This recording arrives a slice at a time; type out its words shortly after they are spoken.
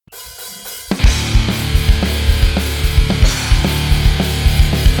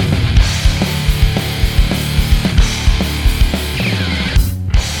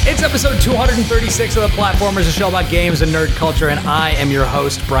episode 236 of The Platformers, a show about games and nerd culture, and I am your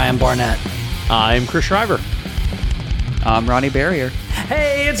host, Brian Barnett. I'm Chris Schreiber. I'm Ronny Barrier.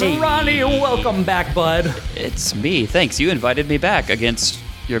 Hey, it's Ronny. Welcome back, bud. It's me. Thanks. You invited me back against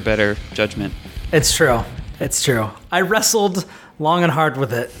your better judgment. It's true. It's true. I wrestled long and hard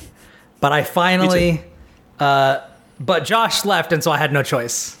with it, but I finally... but Josh left, and so I had no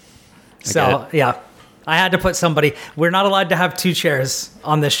choice. So, yeah. I had to put somebody... We're not allowed to have two chairs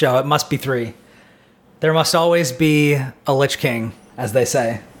on this show. It must be three. There must always be a Lich King, as they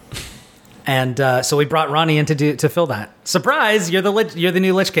say. And so we brought Ronny in to fill that. Surprise! You're the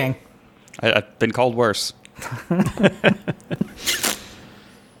new Lich King. I've been called worse.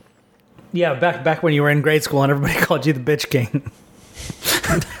 Yeah, back when you were in grade school and everybody called you the Bitch King.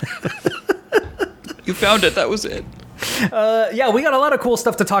 You found it. That was it. Yeah, we got a lot of cool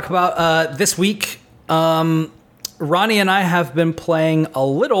stuff to talk about this week. Ronny and I have been playing a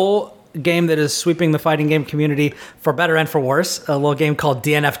little game that is sweeping the fighting game community for better and for worse. A little game called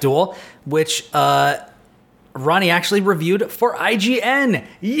DNF Duel, which Ronny actually reviewed for IGN.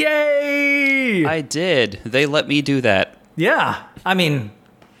 Yay! I did. They let me do that. Yeah, I mean,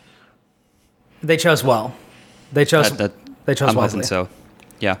 they chose well. They chose I'm wisely. hoping so.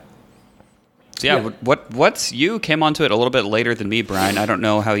 Yeah. So yeah, what's you came onto it a little bit later than me, Brian. I don't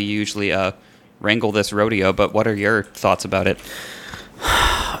know how you usually wrangle this rodeo, but what are your thoughts about it?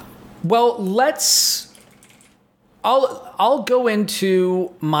 Well, I'll go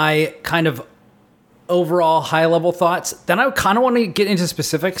into my kind of overall high-level thoughts. Then I kind of want to get into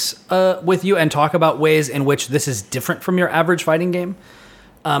specifics with you and talk about ways in which this is different from your average fighting game.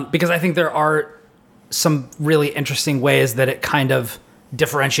 Because I think there are some really interesting ways that it kind of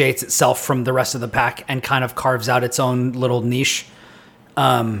differentiates itself from the rest of the pack and kind of carves out its own little niche.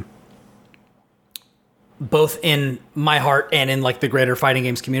 Both in my heart and in like the greater fighting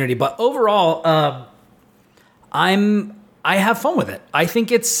games community. But overall, I have fun with it. I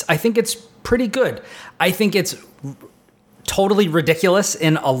think it's pretty good. I think it's totally ridiculous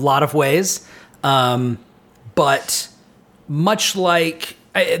in a lot of ways. But much like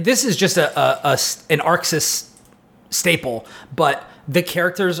this is just an ArcSys staple, but the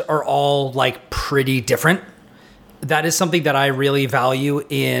characters are all like pretty different. That is something that I really value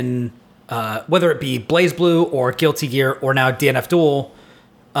in whether it be BlazBlue or Guilty Gear or now DNF Duel.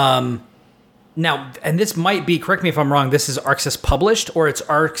 Now, and this might be, correct me if I'm wrong, this is ArcSys published or it's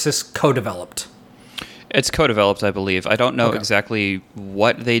ArcSys co-developed? It's co-developed, I believe. I don't know exactly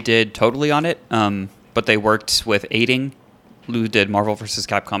what they did totally on it, but they worked with Aiding, who did Marvel vs.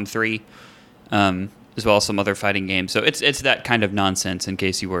 Capcom 3, as well as some other fighting games. So it's that kind of nonsense, in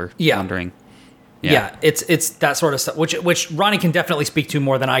case you were wondering. Yeah, it's that sort of stuff, which Ronny can definitely speak to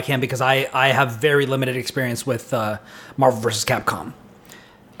more than I can because I have very limited experience with Marvel vs. Capcom.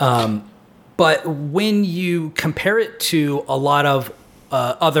 But when you compare it to a lot of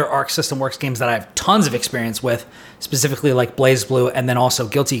other Arc System Works games that I have tons of experience with, specifically like BlazBlue and then also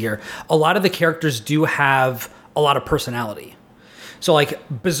Guilty Gear, a lot of the characters do have a lot of personality. So, like,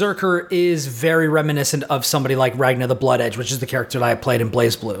 Berserker is very reminiscent of somebody like Ragnar the Blood Edge, which is the character that I played in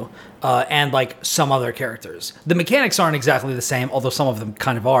BlazBlue, and, like, some other characters. The mechanics aren't exactly the same, although some of them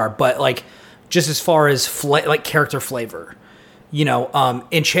kind of are, but, like, just as far as, character flavor. You know,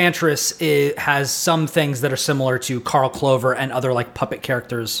 Enchantress has some things that are similar to Carl Clover and other, like, puppet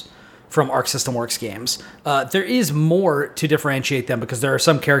characters from Arc System Works games. There is more to differentiate them because there are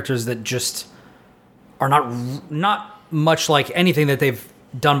some characters that just are not much like anything that they've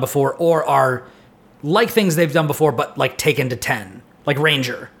done before or are like things they've done before but like taken to 10, like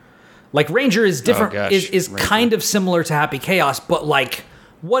Ranger is different. Is Ranger kind of similar to Happy Chaos, but like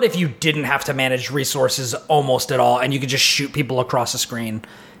what if you didn't have to manage resources almost at all and you could just shoot people across the screen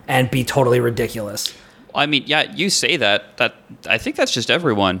and be totally ridiculous? I mean, yeah, you say that I think that's just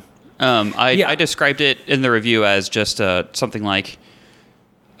everyone. I described it in the review as just something like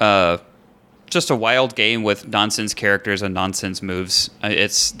just a wild game with nonsense characters and nonsense moves.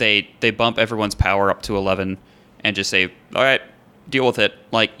 It's they bump everyone's power up to 11 and just say, all right, deal with it.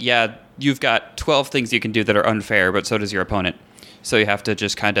 Like, yeah, you've got 12 things you can do that are unfair, but so does your opponent. So you have to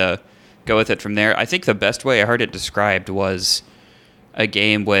just kind of go with it from there. I think the best way I heard it described was a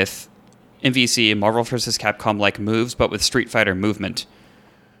game with MVC and Marvel vs. Capcom-like moves, but with Street Fighter movement,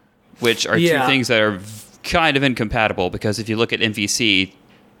 which are two things that are kind of incompatible, because if you look at MVC,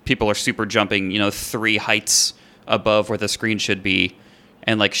 people are super jumping, 3 heights above where the screen should be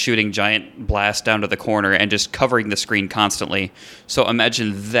and like shooting giant blasts down to the corner and just covering the screen constantly. So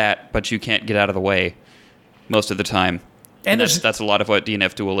imagine that, but you can't get out of the way most of the time. And that's a lot of what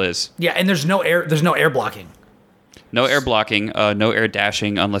DNF Duel is. Yeah, and there's no air blocking. No air blocking, no air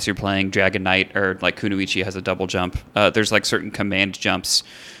dashing unless you're playing Dragon Knight or like Kunoichi has a double jump. There's like certain command jumps,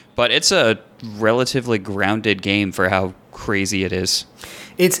 but it's a relatively grounded game for how crazy it is.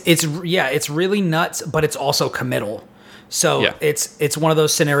 It's really nuts, but it's also committal. So Yeah. it's one of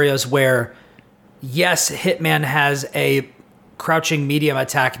those scenarios where, yes, Hitman has a crouching medium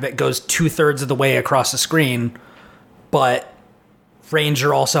attack that goes 2/3 of the way across the screen, but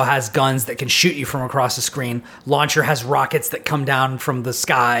Ranger also has guns that can shoot you from across the screen. Launcher has rockets that come down from the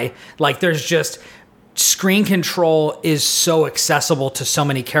sky. Like, there's just screen control is so accessible to so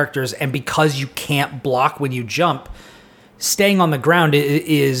many characters, and because you can't block when you jump, staying on the ground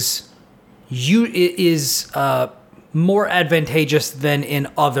is more advantageous than in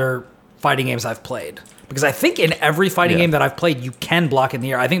other fighting games I've played. Because I think in every fighting game that I've played, you can block in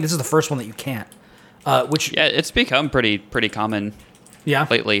the air. I think this is the first one that you can't. It's become pretty common. Yeah.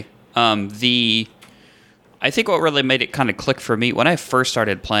 Lately. I think what really made it kind of click for me, when I first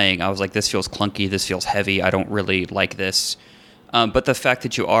started playing, I was like, this feels clunky, this feels heavy, I don't really like this. But the fact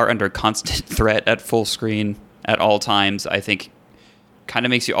that you are under constant threat at full screen at all times, I think kind of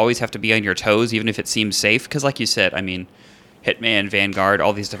makes you always have to be on your toes, even if it seems safe. Because like you said, I mean, Hitman, Vanguard,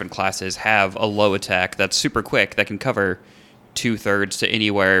 all these different classes have a low attack that's super quick, that can cover 2/3 to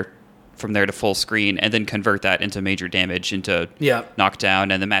anywhere from there to full screen, and then convert that into major damage, into knockdown,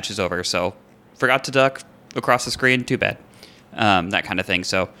 and the match is over. So, forgot to duck across the screen, too bad. That kind of thing.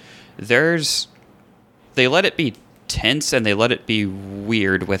 So, they let it be tense, and they let it be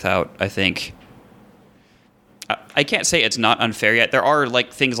weird without, I think... I can't say it's not unfair yet. There are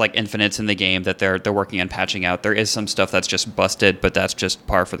like things like infinites in the game that they're working on patching out. There is some stuff that's just busted, but that's just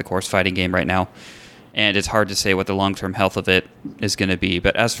par for the course fighting game right now. And it's hard to say what the long-term health of it is going to be.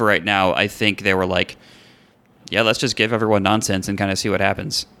 But as for right now, I think they were like, yeah, let's just give everyone nonsense and kind of see what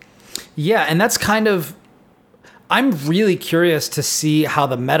happens. Yeah, and that's kind of... I'm really curious to see how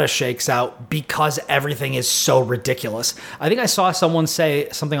the meta shakes out because everything is so ridiculous. I think I saw someone say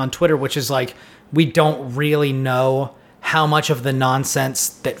something on Twitter, which is like, we don't really know how much of the nonsense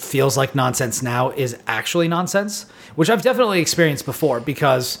that feels like nonsense now is actually nonsense, which I've definitely experienced before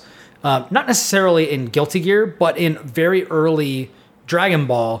because... not necessarily in Guilty Gear, but in very early Dragon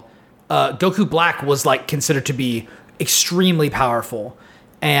Ball, Goku Black was like considered to be extremely powerful.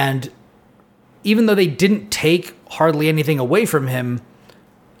 And even though they didn't take hardly anything away from him,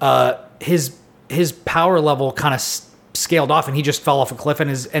 his power level kind of scaled off, and he just fell off a cliff and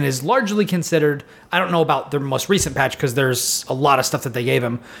is largely considered... I don't know about their most recent patch because there's a lot of stuff that they gave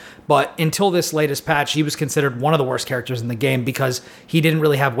him, but until this latest patch, he was considered one of the worst characters in the game because he didn't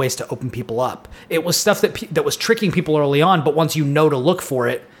really have ways to open people up. It was stuff that was tricking people early on, but once you know to look for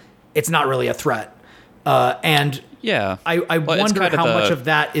it, it's not really a threat. And yeah, I wonder how much of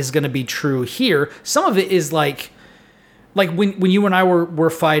that is going to be true here. Some of it is like when you and I were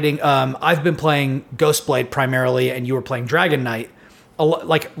fighting, I've been playing Ghostblade primarily, and you were playing Dragon Knight. A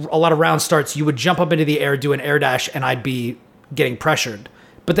lot of round starts, you would jump up into the air, do an air dash, and I'd be getting pressured.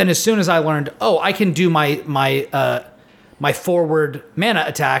 But then as soon as I learned, I can do my forward mana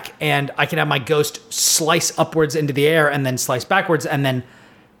attack, and I can have my ghost slice upwards into the air and then slice backwards, and then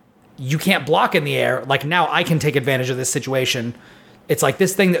you can't block in the air. Like, now I can take advantage of this situation. It's like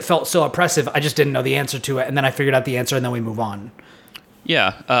this thing that felt so oppressive, I just didn't know the answer to it, and then I figured out the answer, and then we move on.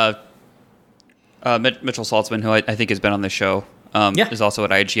 Yeah. Mitchell Saltzman, who I think has been on the show, is also at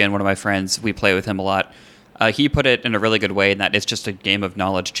IGN, one of my friends. We play with him a lot. He put it in a really good way in that it's just a game of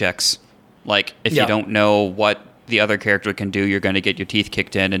knowledge checks. Like, if you don't know what the other character can do, you're going to get your teeth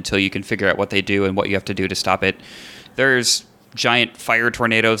kicked in until you can figure out what they do and what you have to do to stop it. There's giant fire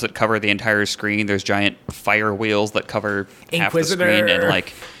tornadoes that cover the entire screen. There's giant fire wheels that cover half the screen. And,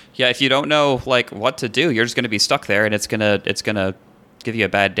 like, yeah, if you don't know, like, what to do, you're just going to be stuck there, and it's gonna give you a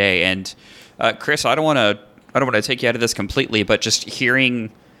bad day. And, Chris, I don't want to take you out of this completely, but just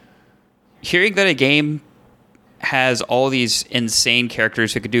hearing that a game has all these insane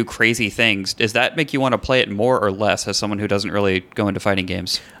characters who could do crazy things, does that make you want to play it more or less as someone who doesn't really go into fighting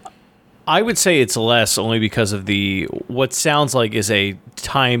games? I would say it's less, only because of what sounds like is a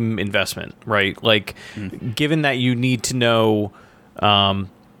time investment, right? Like, given that you need to know,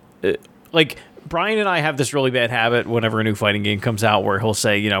 like, Brian and I have this really bad habit whenever a new fighting game comes out where he'll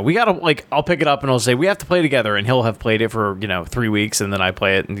say, we got to, like, I'll pick it up and he'll say, we have to play together. And he'll have played it for, 3 weeks, and then I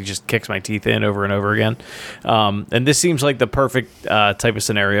play it and he just kicks my teeth in over and over again. And this seems like the perfect type of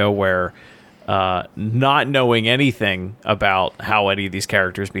scenario where not knowing anything about how any of these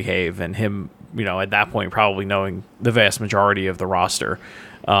characters behave, and him, at that point probably knowing the vast majority of the roster,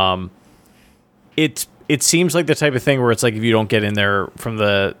 it seems like the type of thing where it's like, if you don't get in there from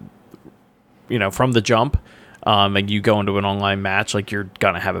the jump, and you go into an online match, like you're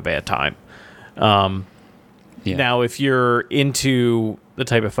gonna have a bad time. Now, if you're into the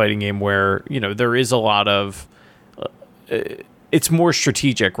type of fighting game where there is a lot of, it's more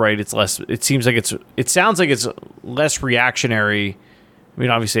strategic, right? It's less. It sounds like it's less reactionary. I mean,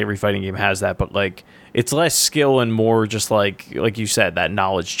 obviously every fighting game has that, but like it's less skill and more just like you said, that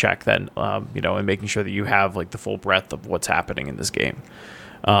knowledge check, that and making sure that you have like the full breadth of what's happening in this game.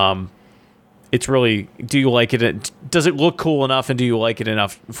 It's really, do you like it? Does it look cool enough, and do you like it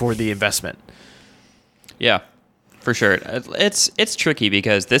enough for the investment? Yeah, for sure. It's tricky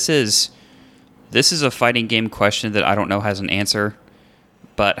because this is a fighting game question that I don't know has an answer.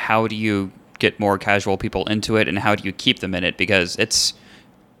 But how do you get more casual people into it, and how do you keep them in it? Because it's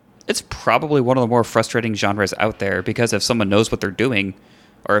probably one of the more frustrating genres out there, because if someone knows what they're doing,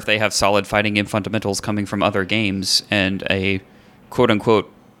 or if they have solid fighting game fundamentals coming from other games, and a quote-unquote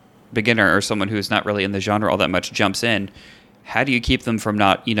beginner or someone who's not really in the genre all that much jumps in, how do you keep them from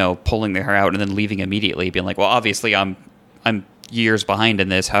not, pulling their hair out and then leaving immediately, being like, well, obviously I'm years behind in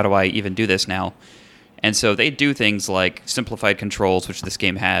this, how do I even do this now? And so they do things like simplified controls, which this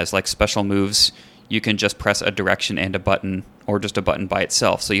game has, like special moves. You can just press a direction and a button, or just a button by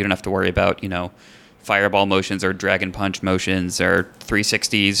itself, so you don't have to worry about, fireball motions or dragon punch motions or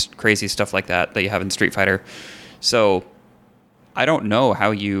 360s, crazy stuff like that you have in Street Fighter. So I don't know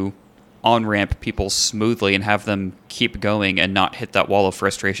how you on-ramp people smoothly and have them keep going and not hit that wall of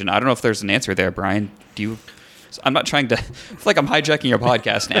frustration. I don't know if there's an answer there, Brian. Do you? I'm not trying to... I feel like I'm hijacking your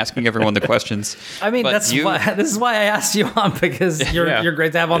podcast and asking everyone the questions. I mean, this is why I asked you on, because you're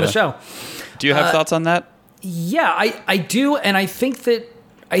great to have on the show. Do you have thoughts on that? Yeah, I do, and I think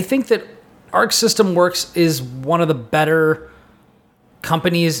that Arc System Works is one of the better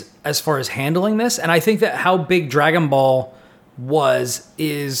companies as far as handling this, and I think that how big Dragon Ball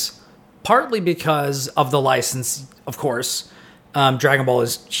is partly because of the license, of course. Dragon Ball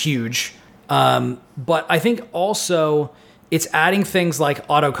is huge. But I think also it's adding things like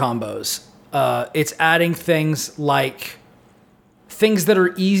auto combos. It's adding things like things that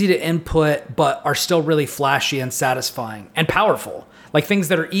are easy to input but are still really flashy and satisfying and powerful. Like things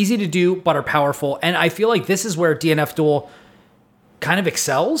that are easy to do but are powerful. And I feel like this is where DNF Duel kind of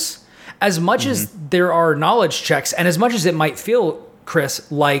excels. As much as there are knowledge checks, and as much as it might feel,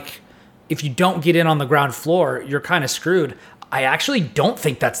 Chris, like if you don't get in on the ground floor, you're kind of screwed. I actually don't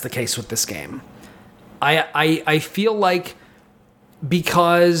think that's the case with this game. I feel like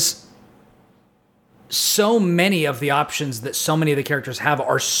because so many of the options that so many of the characters have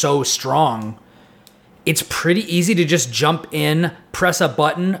are so strong, it's pretty easy to just jump in, press a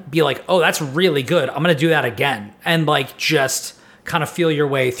button, be like, oh, that's really good, I'm going to do that again. And like just kind of feel your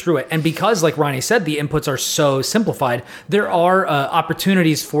way through it. And because, like Ronny said, the inputs are so simplified, there are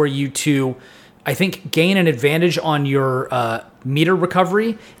opportunities for you to, I think, gain an advantage on your meter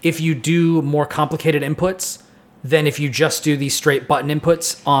recovery if you do more complicated inputs than if you just do these straight button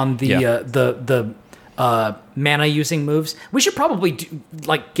inputs on the mana using moves. We should probably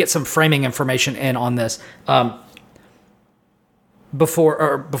get some framing information in on this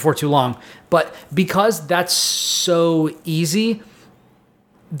before too long. But because that's so easy,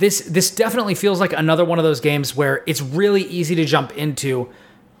 this definitely feels like another one of those games where it's really easy to jump into.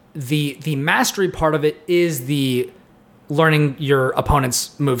 The mastery part of it is the learning your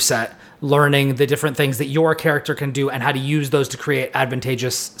opponent's moveset, learning the different things that your character can do and how to use those to create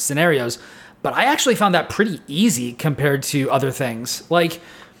advantageous scenarios. But I actually found that pretty easy compared to other things. Like,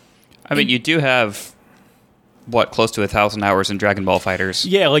 I mean, you do have close to 1,000 hours in Dragon Ball FighterZ.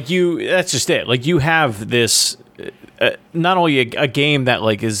 Yeah, that's just it. Like, you have this not only a game that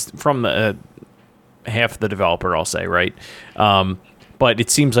like is from half the developer, I'll say, right? But it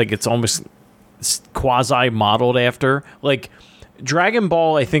seems like it's almost quasi-modeled after. Like, Dragon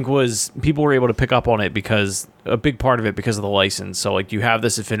Ball, I think, people were able to pick up on it because a big part of it because of the license. So, like, you have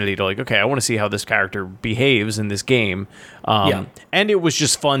this affinity to, like, okay, I want to see how this character behaves in this game. And it was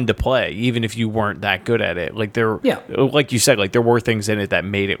just fun to play, even if you weren't that good at it. Like, like you said, like, there were things in it that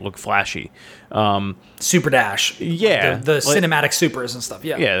made it look flashy. Super Dash. Yeah. The cinematic supers and stuff.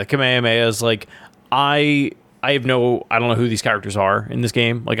 Yeah. Yeah, the Kamehamehas. Like, I don't know who these characters are in this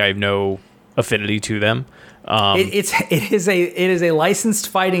game. Like, I have no affinity to them. It is a licensed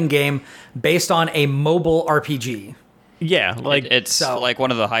fighting game based on a mobile RPG. Yeah, like it's like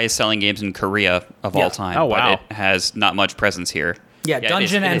one of the highest selling games in Korea of all time. Oh wow! But it has not much presence here. Yeah,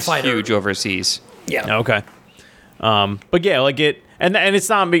 Dungeon and Fighter, huge overseas. Yeah. Okay. But yeah, like it, and it's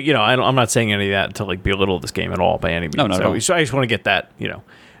not, I'm not saying any of that to like belittle this game at all by any means. No, not at all. So I just want to get that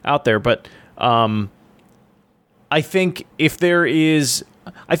out there. But I think if there is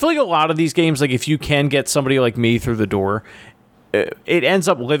I feel like a lot of these games, like if you can get somebody like me through the door, it ends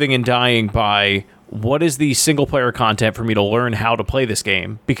up living and dying by what is the single player content for me to learn how to play this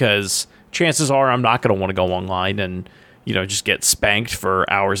game, because chances are I'm not going to want to go online and, you know, just get spanked for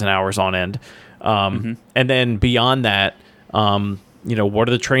hours and hours on end. And then beyond that, you know, what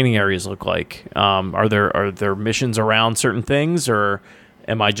do the training areas look like? Are there missions around certain things, or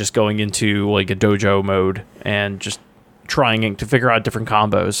am I just going into like a dojo mode and just trying to figure out different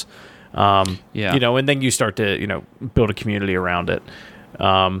combos? You know, and then you start to, you know, build a community around it.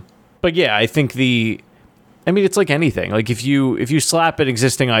 But yeah, I think it's like anything. Like if you slap an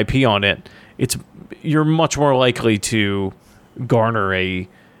existing IP on it, you're much more likely to garner a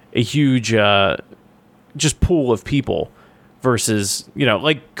huge just pool of people versus, you know,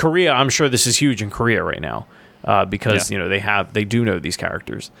 like Korea. I'm sure this is huge in Korea right now because you know they do know these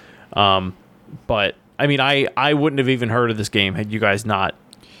characters. But I mean, I wouldn't have even heard of this game had you guys not,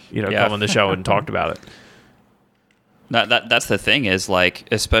 you know, come on the show and talked about it. That's the thing is, like,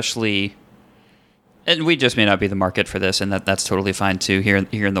 especially, and we just may not be the market for this, and that's totally fine too here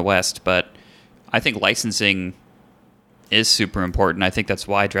in the West. But I think licensing is super important. I think that's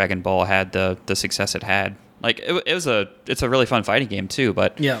why Dragon Ball had the success it had. Like it's a really fun fighting game too.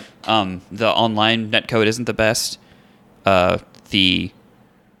 But the online netcode isn't the best. The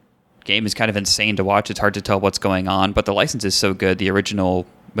game is kind of insane to watch. It's hard to tell what's going on, but the license is so good. The original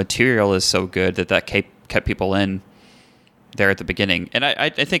material is so good that kept people in there at the beginning. And I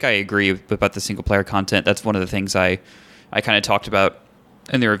think I agree about the single player content. That's one of the things I kind of talked about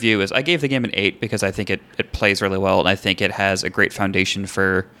in the review. Is I gave the game an 8 because I think it plays really well, and I think it has a great foundation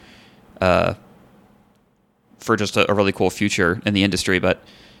for just a really cool future in the industry. But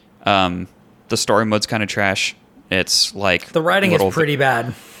the story mode's kind of trash. It's like the writing is pretty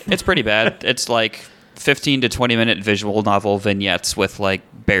bad. It's pretty bad. It's like 15 to 20 minute visual novel vignettes with like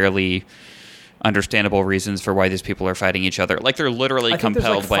barely understandable reasons for why these people are fighting each other. Like they're literally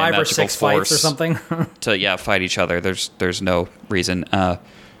compelled by a magical force or something to fight each other. There's no reason.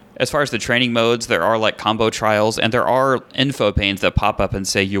 As far as the training modes, there are like combo trials, and there are info panes that pop up and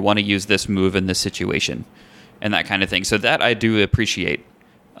say you want to use this move in this situation, and that kind of thing. So that I do appreciate.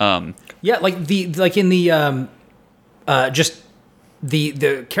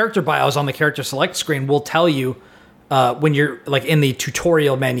 The character bios on the character select screen will tell you when you're like in the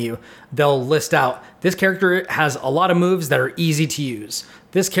tutorial menu, they'll list out this character has a lot of moves that are easy to use.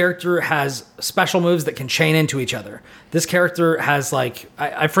 This character has special moves that can chain into each other. This character has like,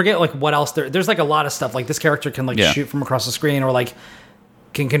 I forget like what else there's like a lot of stuff. Like this character can like shoot from across the screen, or like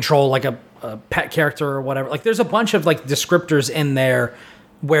can control like a pet character or whatever. Like there's a bunch of like descriptors in there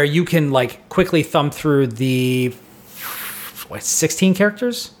where you can like quickly thumb through the 16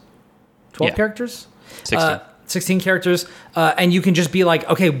 characters, 12 characters, 16 characters, and you can just be like,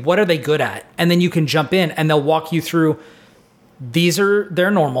 okay, what are they good at? And then you can jump in and they'll walk you through. These are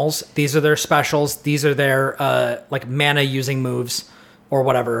their normals. These are their specials. These are their like mana using moves or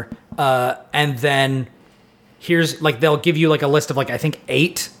whatever. And then here's like, they'll give you like a list of like, I think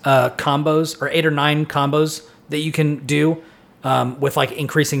 8 combos or 8 or 9 combos that you can do. With like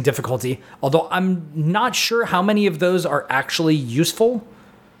increasing difficulty, although I'm not sure how many of those are actually useful.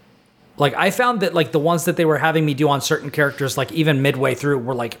 Like I found that like the ones that they were having me do on certain characters, like even midway through,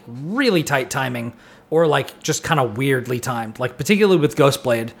 were like really tight timing or like just kind of weirdly timed. Like particularly with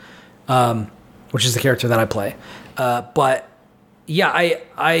Ghostblade, which is the character that I play. But yeah,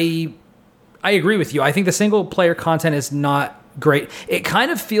 I agree with you. I think the single player content is not great. It kind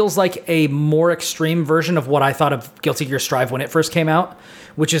of feels like a more extreme version of what I thought of Guilty Gear Strive when it first came out,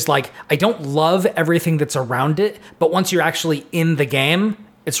 which is like, I don't love everything that's around it, but once you're actually in the game,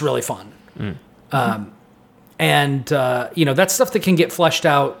 it's really fun. And you know, that's stuff that can get fleshed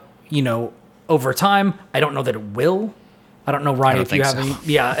out, you know, over time. I don't know that it will. I don't know, Ronny, if you have any.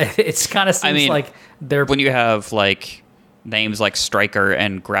 Yeah, it's kind of seems like they're... When you have like names like Striker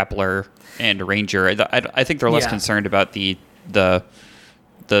and Grappler and Ranger, I think they're less concerned about the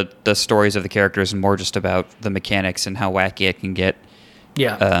stories of the characters and more just about the mechanics and how wacky it can get.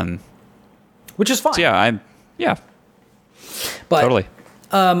 Yeah. Which is fine. So but, totally.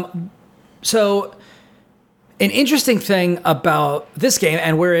 So an interesting thing about this game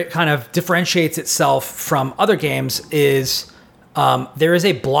and where it kind of differentiates itself from other games is there is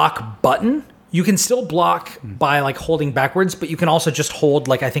a block button. You can still block by like holding backwards, but you can also just hold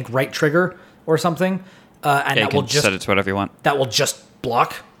like, I think, right trigger or something. And that will just set it to whatever you want. That will just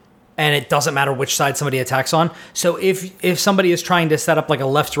block, and it doesn't matter which side somebody attacks on. So if somebody is trying to set up like a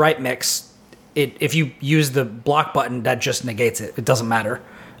left-right mix, if you use the block button, that just negates it. It doesn't matter,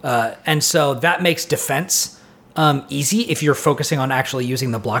 and so that makes defense easy if you're focusing on actually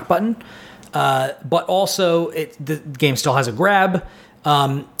using the block button. But also, the game still has a grab,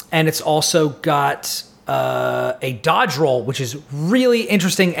 and it's also got a dodge roll, which is really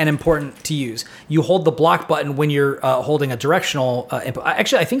interesting and important to use. You hold the block button when you're holding a directional input.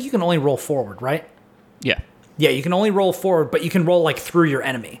 Actually, I think you can only roll forward, right? Yeah. Yeah, you can only roll forward, but you can roll like through your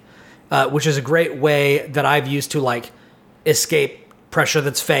enemy, which is a great way that I've used to like escape pressure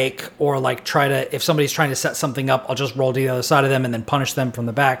that's fake, or like try to, if somebody's trying to set something up, I'll just roll to the other side of them and then punish them from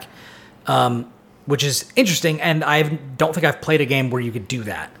the back, which is interesting. And I don't think I've played a game where you could do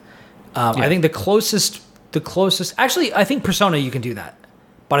that. I think the closest, actually, I think Persona you can do that,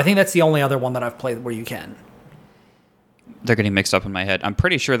 but I think that's the only other one that I've played where you can. They're getting mixed up in my head. I'm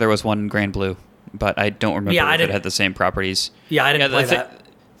pretty sure there was one in Grand Blue, but I don't remember if it had the same properties. Yeah, I didn't play that.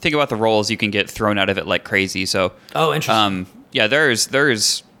 Think about the rolls, you can get thrown out of it like crazy. So, oh, interesting. Yeah, there's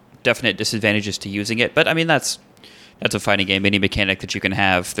definite disadvantages to using it, but I mean that's a fighting game. Any mechanic that you can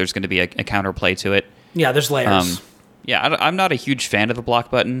have, there's going to be a counterplay to it. Yeah, there's layers. Yeah, I'm not a huge fan of the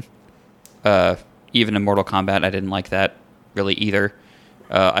block button. Even in Mortal Kombat, I didn't like that really either.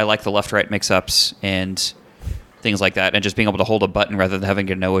 I like the left-right mix-ups and things like that, and just being able to hold a button rather than having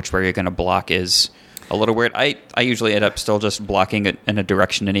to know which way you're going to block is a little weird. I usually end up still just blocking it in a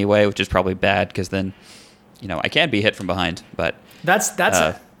direction anyway, which is probably bad because then, I can be hit from behind. But that's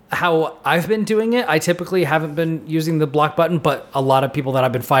how I've been doing it. I typically haven't been using the block button, but a lot of people that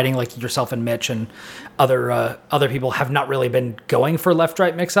I've been fighting, like yourself and Mitch and other people, have not really been going for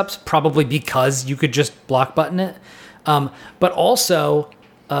left-right mix-ups, probably because you could just block button it. But also,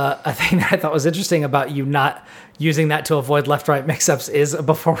 a thing that I thought was interesting about you not using that to avoid left-right mix-ups is,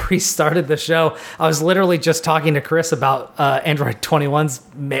 before we started the show, I was literally just talking to Chris about Android 21's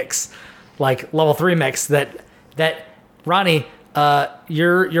mix, like level 3 mix, that Ronny,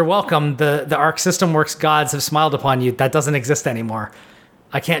 you're welcome. The Arc System Works gods have smiled upon you. That doesn't exist anymore.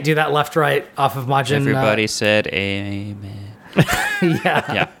 I can't do that left-right off of Majin. Everybody said amen.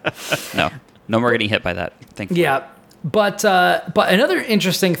 Yeah. Yeah. No more getting hit by that, thankfully. Yeah. But another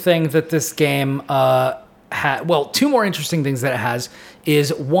interesting thing that this game two more interesting things that it has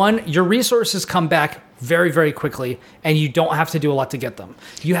is, one, your resources come back very, very quickly, and you don't have to do a lot to get them.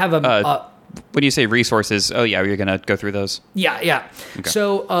 You have when you say resources, oh yeah, you're gonna go through those. Yeah. Okay.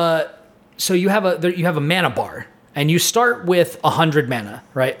 So you have a mana bar, and you start with 100 mana,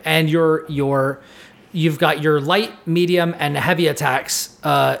 right? And you've got your light, medium, and heavy attacks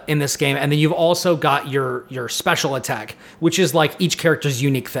in this game, and then you've also got your special attack, which is like each character's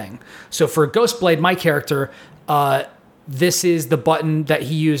unique thing. So for Ghostblade, my character, this is the button that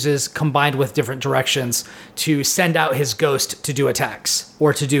he uses combined with different directions to send out his ghost to do attacks,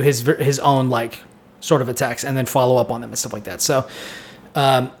 or to do his own like sort of attacks and then follow up on them and stuff like that. So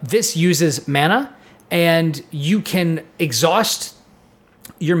this uses mana, and you can exhaust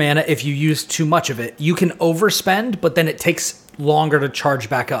your mana if you use too much of it. You can overspend, but then it takes longer to charge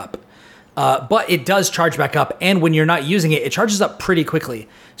back up. But it does charge back up, and when you're not using it, it charges up pretty quickly.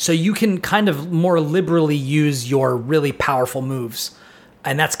 So you can kind of more liberally use your really powerful moves.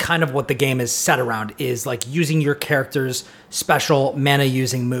 And that's kind of what the game is set around, is like using your character's special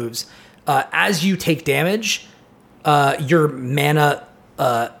mana-using moves. As you take damage, your mana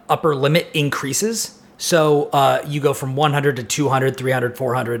upper limit increases. So you go from 100 to 200, 300,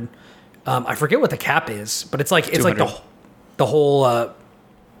 400. I forget what the cap is, but it's like the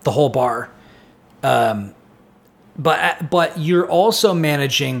whole bar. But you're also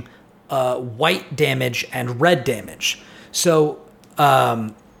managing white damage and red damage. So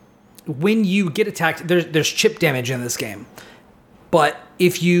when you get attacked, there's chip damage in this game. But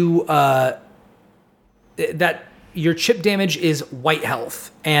if you your chip damage is white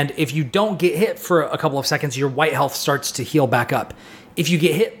health, and if you don't get hit for a couple of seconds, your white health starts to heal back up. If you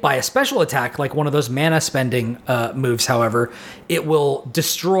get hit by a special attack, like one of those mana spending moves, however, it will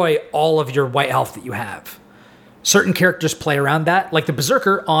destroy all of your white health that you have. Certain characters play around that, like the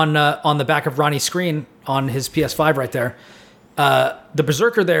Berserker on the back of Ronnie's screen on his PS5 right there. The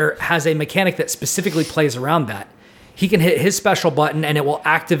Berserker there has a mechanic that specifically plays around that. He can hit his special button, and it will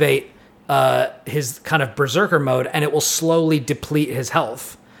activate his kind of Berserker mode, and it will slowly deplete his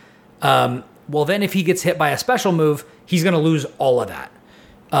health. Well, then if he gets hit by a special move, he's going to lose all of that.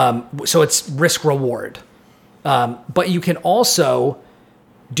 So it's risk reward. But you can also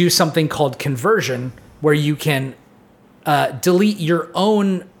do something called conversion, where you can delete your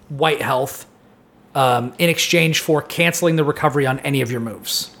own white health in exchange for canceling the recovery on any of your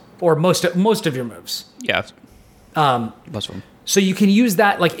moves, or most of your moves. Yeah. Most of them. So you can use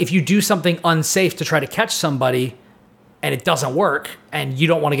that, like if you do something unsafe to try to catch somebody, and it doesn't work and you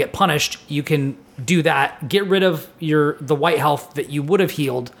don't want to get punished, you can do that, get rid of the white health that you would have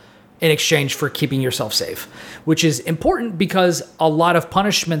healed in exchange for keeping yourself safe, which is important because a lot of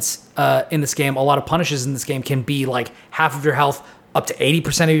punishments in this game, a lot of punishes in this game can be like half of your health up to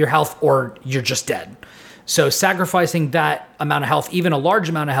 80% of your health, or you're just dead. So sacrificing that amount of health, even a large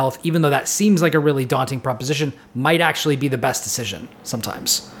amount of health, even though that seems like a really daunting proposition, might actually be the best decision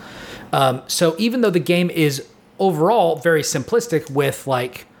sometimes. So even though the game is overall very simplistic with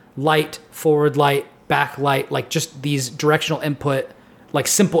like light, forward light, back light, like just these directional input, like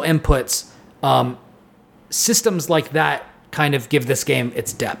simple inputs, systems like that kind of give this game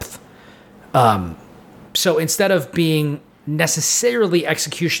its depth. So instead of being necessarily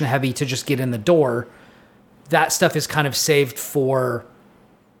execution heavy to just get in the door, that stuff is kind of saved for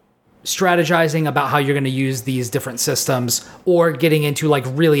strategizing about how you're going to use these different systems, or getting into like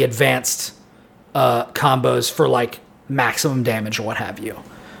really advanced combos for like maximum damage or what have you.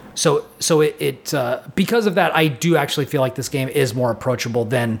 So it because of that, I do actually feel like this game is more approachable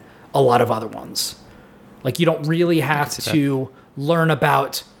than a lot of other ones. Like you don't really have to learn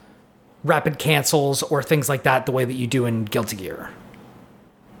about rapid cancels or things like that the way that you do in Guilty Gear.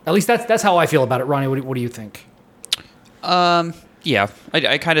 At least that's how I feel about it. Ronnie, what do you think? Yeah,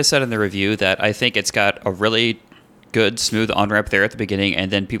 I kind of said in the review that I think it's got a really good, smooth on-ramp there at the beginning, and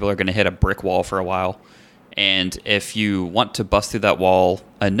then people are going to hit a brick wall for a while. And if you want to bust through that wall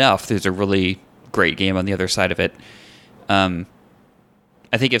enough, there's a really great game on the other side of it. I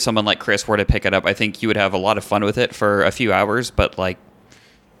think if someone like Chris were to pick it up, I think you would have a lot of fun with it for a few hours, but like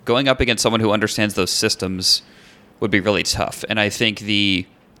going up against someone who understands those systems would be really tough. And I think the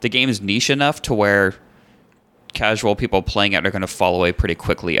game is niche enough to where casual people playing it are going to fall away pretty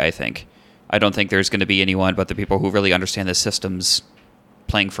quickly, I think. I don't think there's going to be anyone but the people who really understand the systems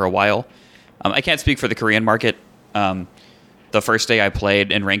playing for a while. I can't speak for the Korean market. The first day I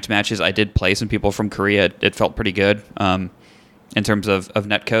played in ranked matches, I did play some people from Korea. It felt pretty good. In terms of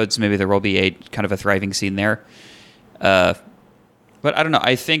netcodes, maybe there will be a kind of a thriving scene there. But I don't know.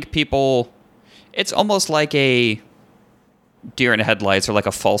 I think people... It's almost like a deer in headlights or like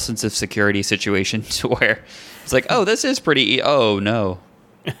a false sense of security situation to where it's like, oh, this is pretty... Oh, no.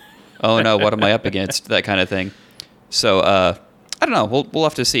 Oh, no, what am I up against? That kind of thing. So, I don't know. We'll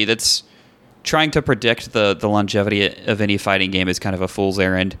have to see. That's... Trying to predict the longevity of any fighting game is kind of a fool's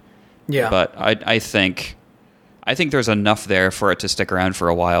errand. Yeah. But I think there's enough there for it to stick around for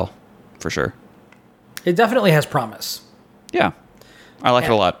a while, for sure. It definitely has promise. Yeah. I like it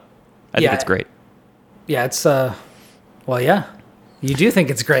a lot. I think it's great. Yeah, it's well, yeah. You do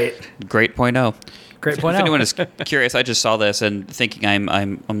think it's great. Great point oh. Great point If anyone is curious, I just saw this and thinking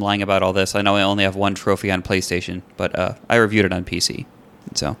I'm lying about all this. I know I only have one trophy on PlayStation, but I reviewed it on PC.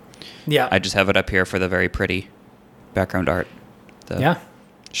 So yeah. I just have it up here for the very pretty background art. The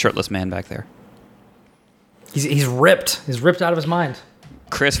shirtless man back there. He's ripped. He's ripped out of his mind.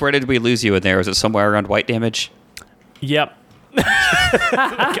 Chris, where did we lose you in there? Was it somewhere around white damage? Yep.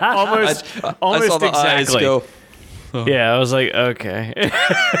 almost I saw the exactly. eyes go. Yeah, I was like, okay.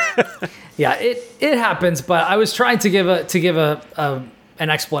 Yeah, it happens, but I was trying to give an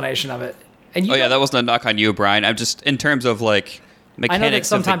explanation of it. And Oh yeah, that wasn't a knock on you, Brian. I'm just in terms of like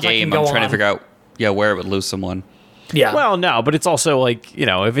mechanics of the game. I'm trying to figure out where it would lose someone. Yeah. Well, no, but it's also like,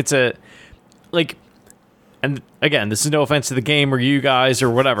 if it's a like, and again, this is no offense to the game or you guys or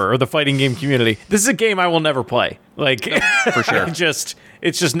whatever or the fighting game community. This is a game I will never play. Like, for sure.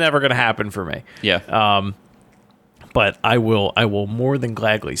 It's just never going to happen for me. Yeah. But I will more than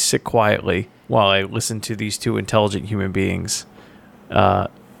gladly sit quietly while I listen to these two intelligent human beings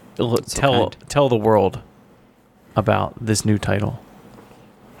tell the world about this new title.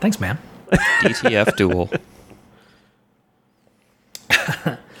 Thanks, man. DTF Duel.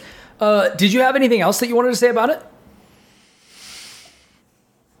 Did you have anything else that you wanted to say about it?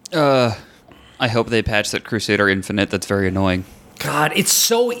 I hope they patch that Crusader Infinite. That's very annoying. God, it's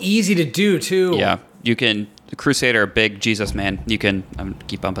so easy to do, too. Yeah, you can... Crusader, big Jesus man. You can... I'm gonna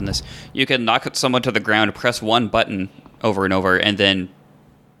keep bumping this. You can knock someone to the ground, press one button over and over, and then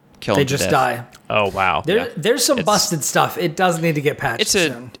kill them to death. They just die. Oh, wow. There's some busted stuff. It does need to get patched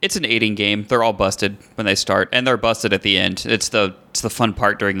soon. It's an aiding game. They're all busted when they start, and they're busted at the end. It's the fun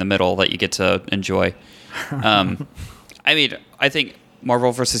part during the middle that you get to enjoy. I mean, I think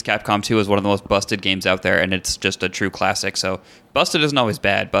Marvel vs. Capcom 2 is one of the most busted games out there, and it's just a true classic. So busted isn't always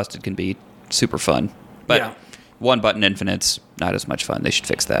bad. Busted can be super fun. But one button infinite's not as much fun. They should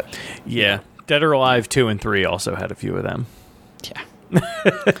fix that. Yeah. Dead or Alive 2 and 3 also had a few of them. Yeah.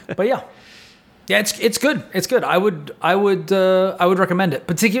 But yeah, it's good. It's good. I would recommend it,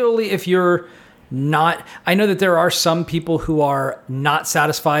 particularly if you're I know that there are some people who are not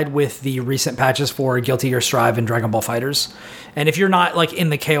satisfied with the recent patches for Guilty Gear Strive and Dragon Ball Fighters. And if you're not like in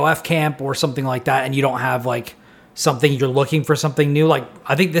the KOF camp or something like that, and you don't have like something, you're looking for something new, like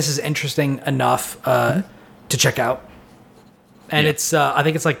I think this is interesting enough to check out. And it's I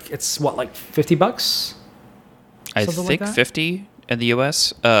think it's what, like $50? I think 50 in the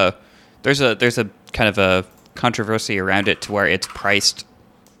US. There's a kind of a controversy around it to where it's priced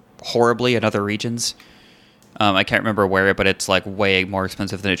horribly in other regions. I can't remember where, but it's like way more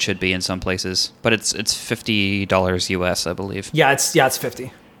expensive than it should be in some places. But it's $50 US, I believe. Yeah, it's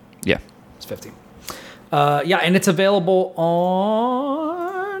 50. Yeah, It's 50. And it's available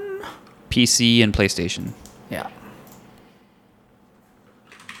on PC and PlayStation. Yeah.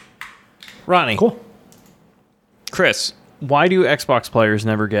 Ronnie, Cool. Chris, why do Xbox players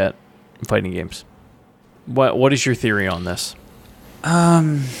never get fighting games? What is your theory on this?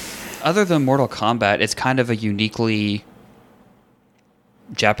 other than Mortal Kombat, it's kind of a uniquely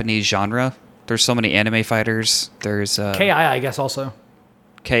Japanese genre. There's so many anime fighters. There's KI, I guess, also.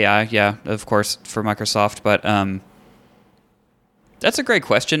 KI, yeah, of course, for Microsoft. But that's a great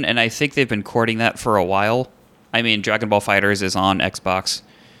question, and I think they've been courting that for a while. I mean, Dragon Ball Fighters is on Xbox.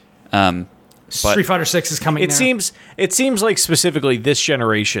 Street Fighter 6 is coming. It seems like specifically this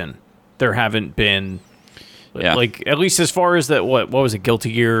generation there haven't been like, at least as far as that what was it,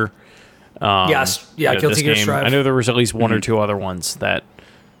 Guilty Gear? Guilty Gear Strive. I know there was at least one or two other ones that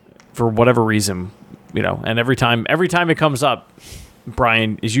for whatever reason, and every time it comes up,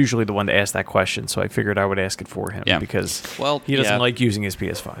 Brian is usually the one to ask that question, so I figured I would ask it for him because he doesn't like using his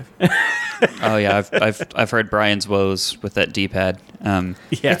PS5. Oh yeah, I've heard Brian's woes with that D-pad.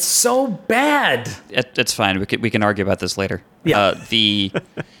 It's so bad. It's fine. We can argue about this later. Yeah.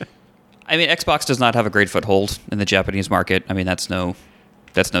 I mean, Xbox does not have a great foothold in the Japanese market. I mean, that's no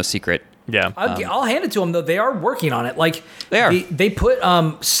secret. Yeah, I'll hand it to them though. They are working on it. Like they are. They put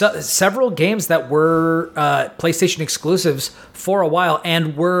several games that were PlayStation exclusives for a while,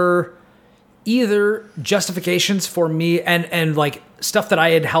 and were either justifications for me and like stuff that I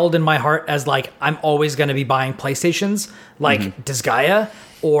had held in my heart as like I'm always going to be buying PlayStations, like Disgaea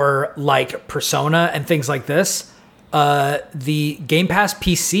or like Persona and things like this. The Game Pass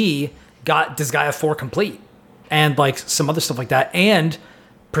PC got Disgaea 4 complete and like some other stuff like that, and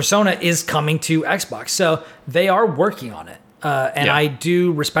Persona is coming to Xbox, so they are working on it, and I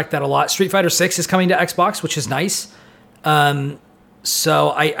do respect that a lot. Street Fighter 6 is coming to Xbox, which is nice.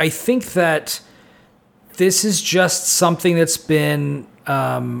 So I think that this is just something that's been.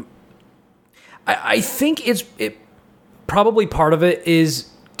 I think it probably part of it is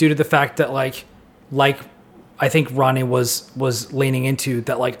due to the fact that like I think Ronnie was leaning into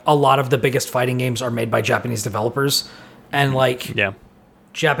that, like a lot of the biggest fighting games are made by Japanese developers, and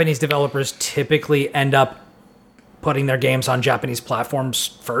Japanese developers typically end up putting their games on Japanese platforms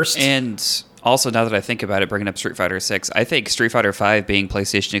first. And also, now that I think about it, bringing up Street Fighter 6, I think Street Fighter 5 being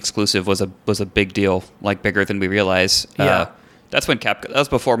PlayStation exclusive was a big deal, like bigger than we realize. Yeah. That was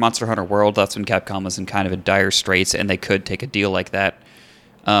before Monster Hunter World. That's when Capcom was in kind of a dire straits, and they could take a deal like that.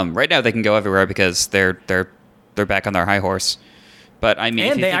 Right now, they can go everywhere because they're back on their high horse. But I mean,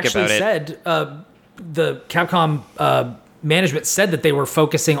 and if you they think actually about said the Capcom management said that they were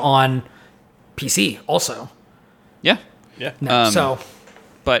focusing on PC also. Yeah. So,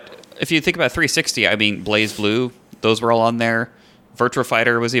 but if you think about 360, I mean, Blaze Blue, those were all on there. Virtua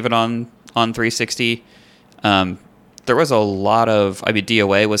Fighter was even on 360. There was a lot of, I mean,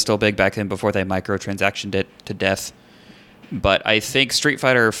 DOA was still big back then before they microtransactioned it to death. But I think Street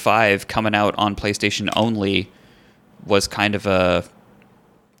Fighter 5 coming out on PlayStation only was kind of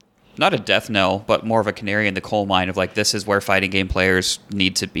not a death knell, but more of a canary in the coal mine of like, this is where fighting game players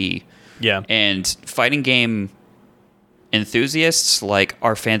need to be. Yeah. And fighting game enthusiasts like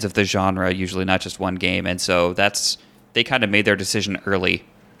are fans of the genre, usually not just one game. And so they kind of made their decision early.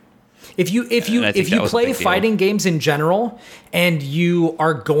 If you play fighting games in general and you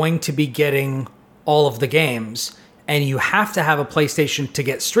are going to be getting all of the games and you have to have a PlayStation to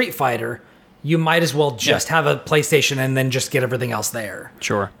get Street Fighter, you might as well just have a PlayStation and then just get everything else there.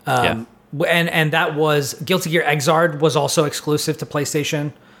 Sure. And that was Guilty Gear Xrd was also exclusive to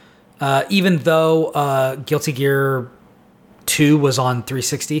PlayStation, even though Guilty Gear 2 was on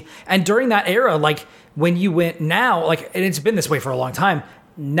 360. And during that era, like when you went now, like, and it's been this way for a long time.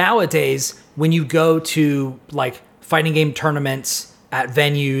 Nowadays, when you go to like fighting game tournaments at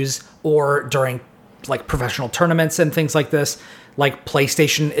venues or during like professional tournaments and things like this, like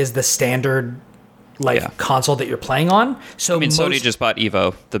PlayStation is the standard console that you're playing on. So I mean, Sony just bought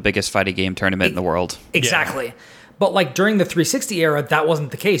EVO, the biggest fighting game tournament in the world. Exactly. Yeah. But like during the 360 era, that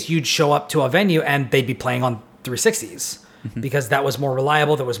wasn't the case. You'd show up to a venue and they'd be playing on 360s because that was more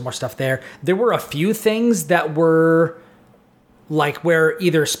reliable. There was more stuff there. There were a few things that were like where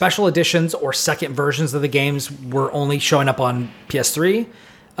either special editions or second versions of the games were only showing up on PS3,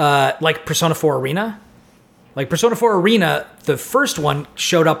 like Persona 4 Arena. Like Persona 4 Arena, the first one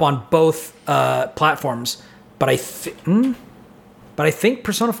showed up on both platforms, but I think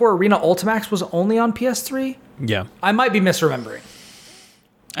Persona 4 Arena Ultimax was only on PS3. Yeah, I might be misremembering.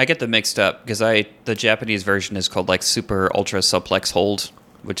 I get them mixed up because the Japanese version is called like Super Ultra Suplex Hold,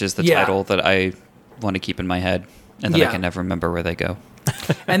 which is the title that I want to keep in my head, and then I can never remember where they go.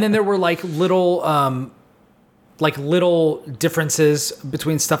 And then there were like little differences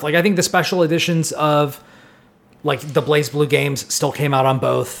between stuff. Like I think the special editions of like the Blaze Blue games still came out on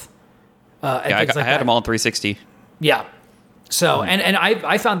both. I had them all on 360. Yeah. So and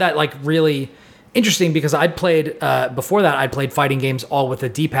I found that like really interesting because I'd played before that I'd played fighting games all with a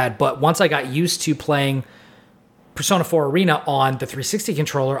D-pad, but once I got used to playing Persona 4 Arena on the 360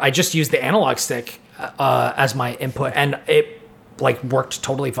 controller, I just used the analog stick as my input, and it like worked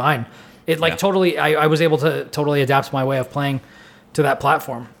totally fine. It like totally I was able to totally adapt my way of playing to that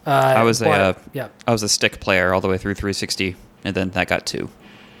platform. I was a stick player all the way through 360, and then that got too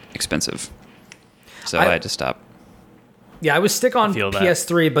expensive, so I had to stop. Yeah, I was stick on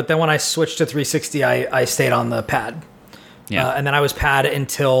PS3, but then when I switched to 360, I stayed on the pad. Yeah, and then I was pad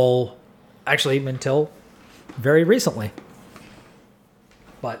until very recently.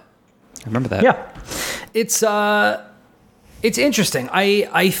 But I remember that. Yeah, it's interesting.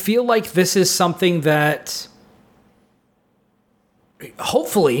 I feel like this is something that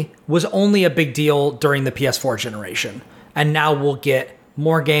hopefully was only a big deal during the PS4 generation, and now we'll get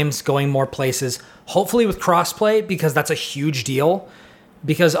more games going more places, hopefully with crossplay, because that's a huge deal.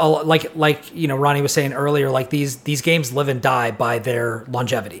 Because like Ronnie was saying earlier, like these games live and die by their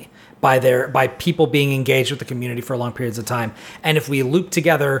longevity, by people being engaged with the community for long periods of time. And if we loop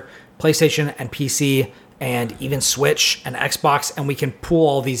together PlayStation and PC and even Switch and Xbox, and we can pool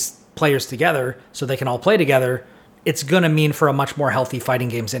all these players together so they can all play together, it's going to mean for a much more healthy fighting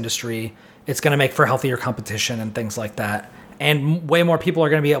games industry. It's going to make for healthier competition and things like that. And way more people are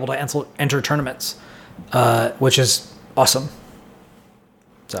going to be able to enter tournaments, which is awesome.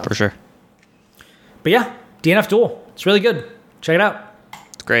 So. For sure. But yeah, DNF Duel. It's really good. Check it out.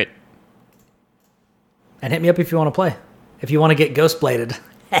 It's great. And hit me up if you want to play. If you want to get ghost bladed.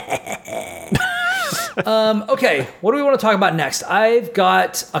 Okay, what do we want to talk about next? I've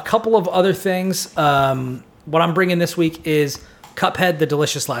got a couple of other things. What I'm bringing this week is Cuphead, The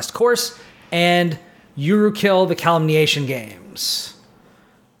Delicious Last Course, and Yurukill, The Calumniation Games.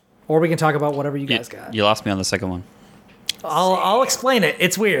 Or we can talk about whatever you guys got. You lost me on the second one. I'll explain it.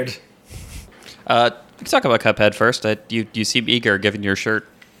 It's weird. We can talk about Cuphead first. You seem eager given your shirt.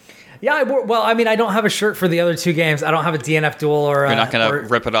 Yeah, I don't have a shirt for the other two games. I don't have a DNF Duel or... You're not going to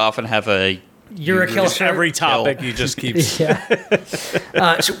rip it off and have a... Yurukill shirt. Every topic you just keep... Yeah.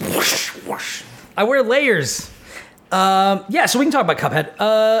 I wear layers. So we can talk about Cuphead.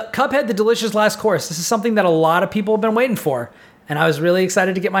 Cuphead, The Delicious Last Course. This is something that a lot of people have been waiting for, and I was really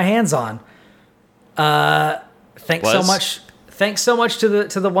excited to get my hands on. Thanks so much to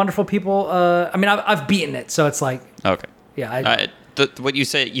the wonderful people. I've beaten it, so it's like okay. Yeah. What you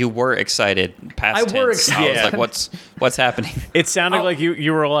say, you were excited. Past tense. I was like, what's happening? It sounded like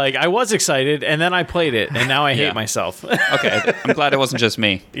you were like, I was excited, and then I played it, and now I hate myself. Okay, I'm glad it wasn't just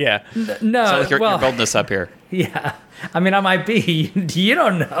me. Yeah. No, like you're building this up here. Yeah. I might be. You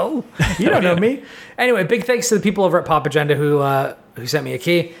don't know. You don't know me. Anyway, big thanks to the people over at Pop Agenda who sent me a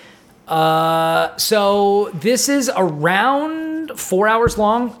key. So this is around 4 hours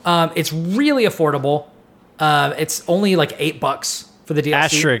long. It's really affordable. It's only like $8 for the DLC.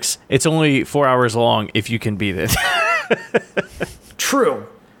 Asterisk. It's only 4 hours long if you can beat it. True.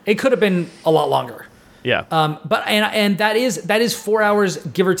 It could have been a lot longer. Yeah. But that is 4 hours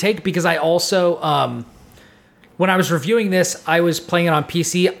give or take, because I also when I was reviewing this, I was playing it on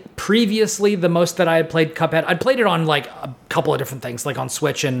PC. Previously, the most that I had played Cuphead, I'd played it on like a couple of different things, like on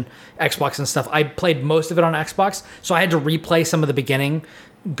Switch and Xbox and stuff. I played most of it on Xbox, so I had to replay some of the beginning,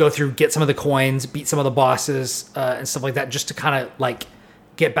 go through, get some of the coins, beat some of the bosses, and stuff like that, just to kind of like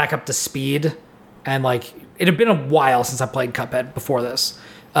get back up to speed. And like, it had been a while since I played Cuphead before this,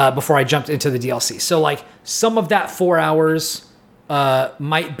 before I jumped into the DLC. So like, some of that 4 hours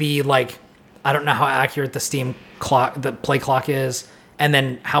might be like, I don't know how accurate the Steam clock, the play clock is, and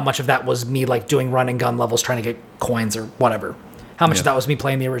then how much of that was me like doing run and gun levels trying to get coins or whatever. How much of that was me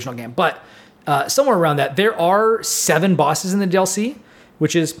playing the original game. But somewhere around that, there are 7 bosses in the DLC,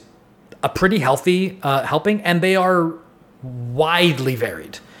 which is a pretty healthy helping, and they are widely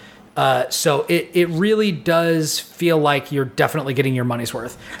varied. So it really does feel like you're definitely getting your money's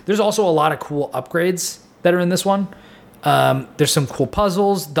worth. There's also a lot of cool upgrades that are in this one. There's some cool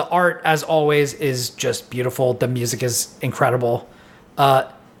puzzles. The art, as always, is just beautiful. The music is incredible.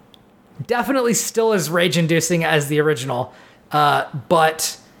 Definitely still as rage-inducing as the original.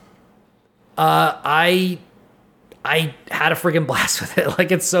 But I had a freaking blast with it.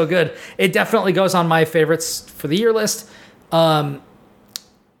 Like, it's so good. It definitely goes on my favorites for the year list.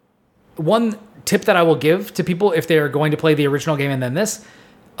 One tip that I will give to people if they are going to play the original game and then this,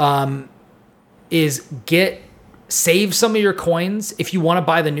 is save some of your coins. If you want to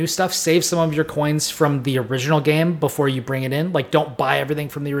buy the new stuff, save some of your coins from the original game before you bring it in. Like, don't buy everything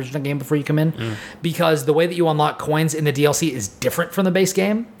from the original game before you come in, because the way that you unlock coins in the DLC is different from the base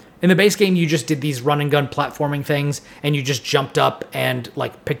game. In the base game, you just did these run and gun platforming things, and you just jumped up and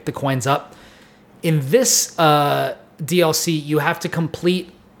like picked the coins up. In this DLC, you have to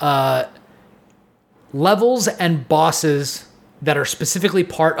complete levels and bosses that are specifically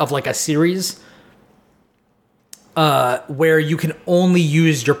part of like a series where you can only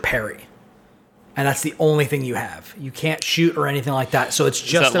use your parry, and that's the only thing you have. You can't shoot or anything like that. So it's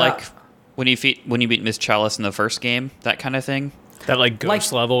just like when you beat Miss Chalice in the first game, that kind of thing. That like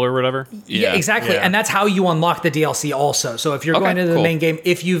ghost level or whatever. Yeah, exactly. Yeah. And that's how you unlock the DLC also. So if you're going into the main game,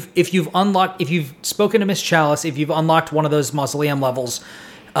 if you've spoken to Miss Chalice, if you've unlocked one of those mausoleum levels,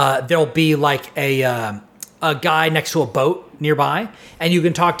 there'll be like a guy next to a boat nearby, and you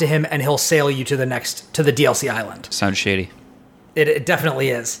can talk to him and he'll sail you to the DLC island. Sounds shady. It definitely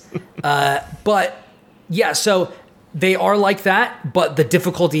is. But yeah, so they are like that, but the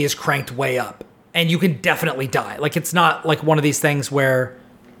difficulty is cranked way up. And you can definitely die. Like, it's not like one of these things where,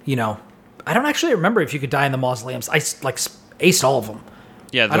 I don't actually remember if you could die in the mausoleums. I aced all of them.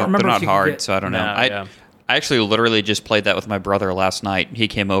 Yeah, they're not hard, so I don't know. I actually literally just played that with my brother last night. He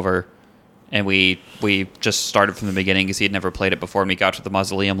came over, and we just started from the beginning because he had never played it before, and we got to the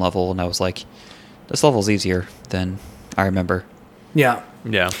mausoleum level, and I was like, this level's easier than I remember. Yeah.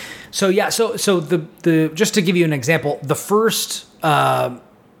 Yeah. So the just to give you an example, the first...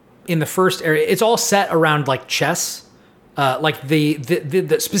 in the first area, it's all set around like chess. Like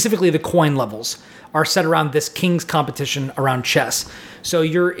the specifically the coin levels are set around this king's competition around chess. So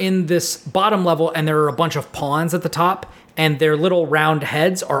you're in this bottom level, and there are a bunch of pawns at the top, and their little round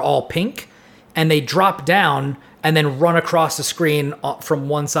heads are all pink, and they drop down and then run across the screen from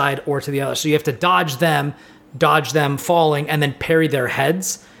one side or to the other. So you have to dodge them falling, and then parry their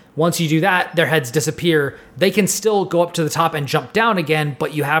heads. Once you do that, their heads disappear. They can still go up to the top and jump down again,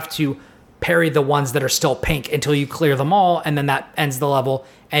 but you have to parry the ones that are still pink until you clear them all, and then that ends the level,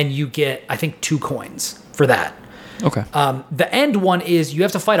 and you get, I think, 2 coins for that. Okay. The end one is you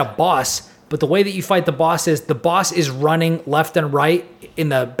have to fight a boss, but the way that you fight the boss is running left and right in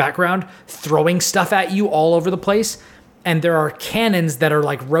the background, throwing stuff at you all over the place, and there are cannons that are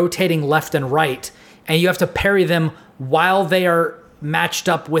like rotating left and right, and you have to parry them while they are matched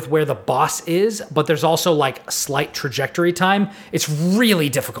up with where the boss is, but there's also like a slight trajectory time. It's really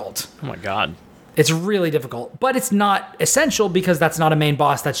difficult. Oh my god. It's really difficult, but it's not essential because that's not a main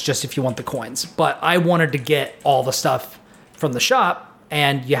boss. That's just if you want the coins. But I wanted to get all the stuff from the shop,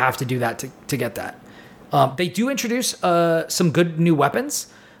 and you have to do that to get that. They do introduce some good new weapons.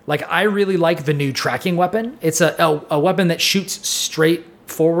 Like, I really like the new tracking weapon. It's a weapon that shoots straight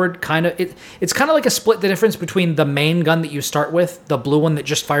forward, kind of. It's kind of like a split the difference between the main gun that you start with, the blue one that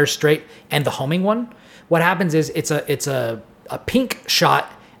just fires straight, and the homing one. What happens is it's a pink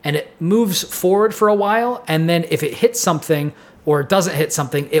shot, and it moves forward for a while, and then if it hits something or it doesn't hit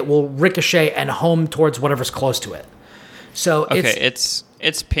something, it will ricochet and home towards whatever's close to it. So it's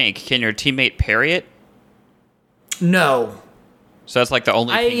pink. Can your teammate parry it? No. So that's like the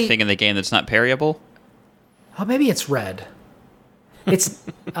only pink thing in the game that's not parryable? Oh, maybe it's red. It's,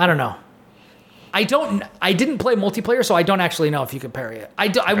 I don't know. I didn't play multiplayer, so I don't actually know if you could parry it.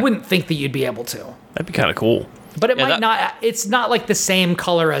 I wouldn't think that you'd be able to. That'd be kind of cool. But it might not. It's not like the same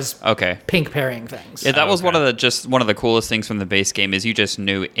color as pink parrying things. Yeah, that was one of the coolest things from the base game is you just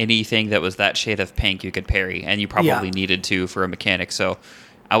knew anything that was that shade of pink you could parry, and you probably needed to for a mechanic. So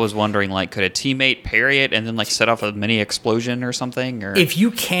I was wondering, like, could a teammate parry it and then like set off a mini explosion or something? Or if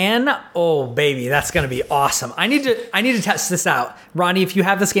you can, oh baby, that's gonna be awesome. I need to test this out, Ronnie. If you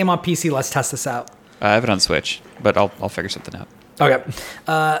have this game on PC, let's test this out. I have it on Switch, but I'll figure something out. Okay,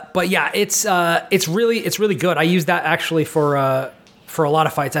 but yeah, it's really good. I used that actually for a lot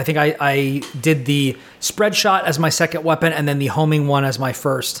of fights. I think I did the spread shot as my second weapon, and then the homing one as my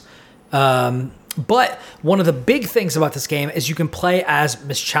first. But one of the big things about this game is you can play as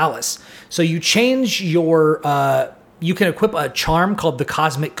Miss Chalice. So you change your, you can equip a charm called the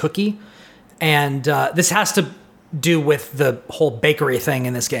Cosmic Cookie. And this has to do with the whole bakery thing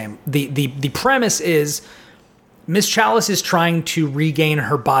in this game. The premise is Miss Chalice is trying to regain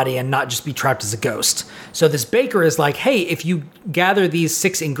her body and not just be trapped as a ghost. So this baker is like, hey, if you gather these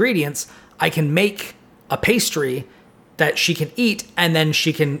 6 ingredients, I can make a pastry that she can eat, and then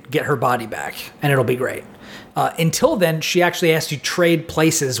she can get her body back, and it'll be great. Until then, she actually has to trade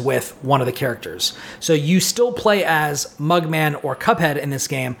places with one of the characters. So you still play as Mugman or Cuphead in this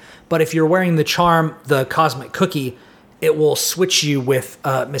game, but if you're wearing the charm, the Cosmic Cookie, it will switch you with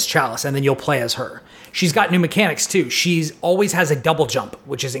Miss Chalice, and then you'll play as her. She's got new mechanics, too. She's always has a double jump,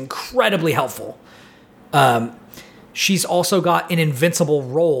 which is incredibly helpful. She's also got an invincible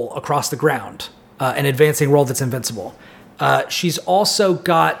roll across the ground, an advancing roll that's invincible. She's also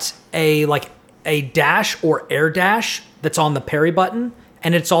got a dash or air dash that's on the parry button,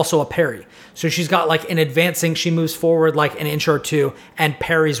 and it's also a parry. So she's got like an advancing, she moves forward like an inch or two and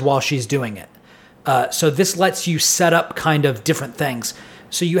parries while she's doing it. So this lets you set up kind of different things.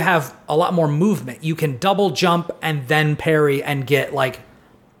 So you have a lot more movement. You can double jump and then parry and get like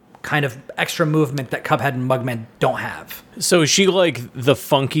kind of extra movement that Cuphead and Mugman don't have. So is she like the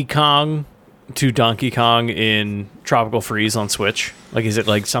Funky Kong to Donkey Kong in Tropical Freeze on Switch? Like, is it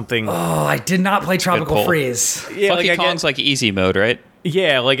like something? Oh, I did not play Tropical Freeze. Yeah, Funky Kong's like easy mode, right?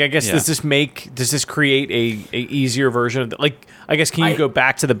 Yeah, like I guess does this create a easier version of the, like I guess can you go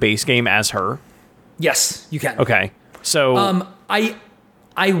back to the base game as her? Yes, you can. Okay. So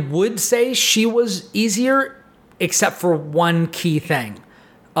I would say she was easier except for one key thing.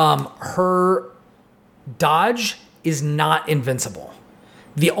 Her dodge is not invincible.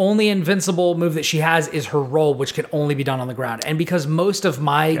 The only invincible move that she has is her roll, which can only be done on the ground. And because most of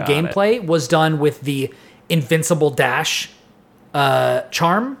my gameplay was done with the invincible dash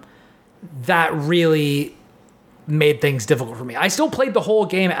charm, that really made things difficult for me. I still played the whole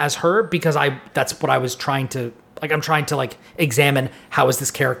game as her because that's what I was trying to, like, I'm trying to like examine how is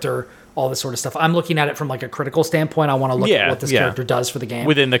this character, all this sort of stuff. I'm looking at it from like a critical standpoint. I want to look at what this character does for the game.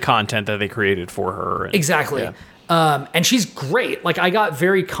 Within the content that they created for her. Exactly. Yeah. And she's great. Like, I got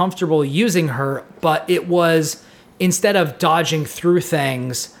very comfortable using her, but it was, instead of dodging through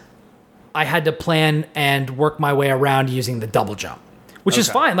things, I had to plan and work my way around using the double jump, which is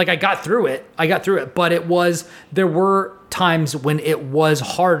fine. Like, I got through it, but there were times when it was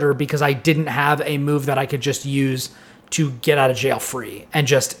harder because I didn't have a move that I could just use to get out of jail free and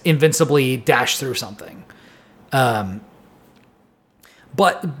just invincibly dash through something.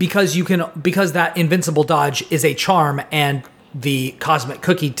 But because that invincible dodge is a charm and the Cosmic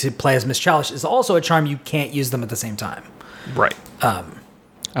Cookie to play as Miss Chalice is also a charm, you can't use them at the same time. Right. I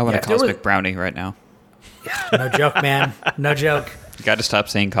want a Cosmic Brownie right now. No joke, man. No joke. You got to stop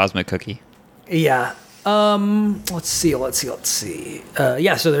saying Cosmic Cookie. Yeah. Let's see.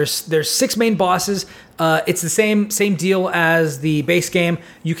 So there's 6 main bosses. It's the same deal as the base game.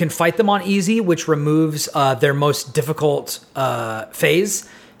 You can fight them on easy, which removes their most difficult phase.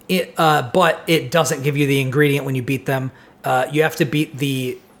 But it doesn't give you the ingredient when you beat them. You have to beat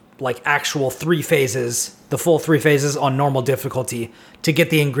the actual 3 phases, the full 3 phases on normal difficulty to get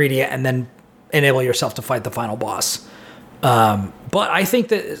the ingredient and then enable yourself to fight the final boss. But I think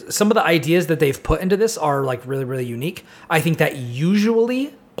that some of the ideas that they've put into this are like really, really unique. I think that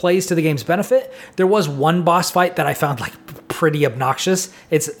usually plays to the game's benefit. There was one boss fight that I found like pretty obnoxious.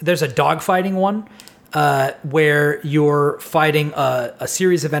 There's a dogfighting one where you're fighting a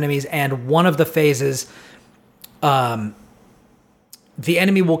series of enemies, and one of the phases, the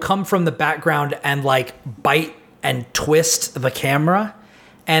enemy will come from the background and like bite and twist the camera.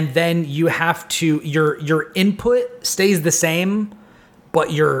 And then you have to, your input stays the same,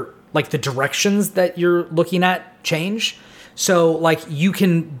 but your, like, the directions that you're looking at change. So like you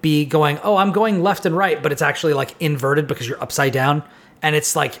can be going, oh, I'm going left and right, but it's actually like inverted because you're upside down. And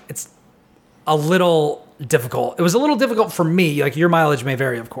it's a little difficult. It was a little difficult for me. Like, your mileage may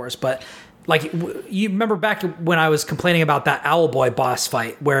vary, of course, but like, you remember back when I was complaining about that Owlboy boss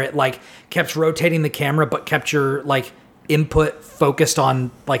fight where it like kept rotating the camera, but kept your like input focused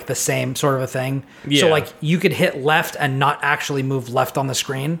on like the same sort of a thing. Yeah. So like you could hit left and not actually move left on the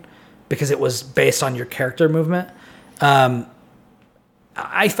screen because it was based on your character movement.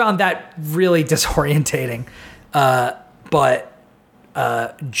 I found that really disorientating. But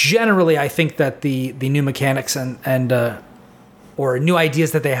generally I think that the new mechanics and or new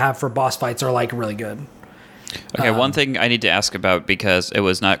ideas that they have for boss fights are like really good. Okay, one thing I need to ask about, because it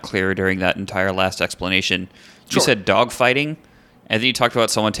was not clear during that entire last explanation. You said dogfighting, And then you talked about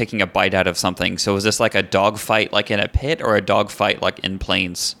someone taking a bite out of something. So is this like a dog fight like in a pit or a dog fight like in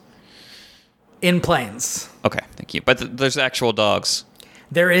planes? In planes. Okay, thank you. But there's actual dogs.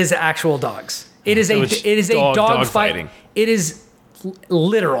 There is actual dogs. It is So a it's dog dog fight. fighting. It is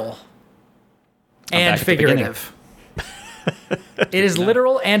literal and back at the figurative. It is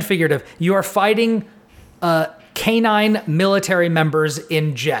literal and figurative. You are fighting canine military members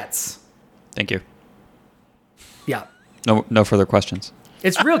in jets. Thank you. Yeah. No further questions.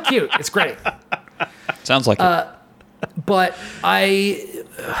 It's real cute. It's great. Sounds like it. But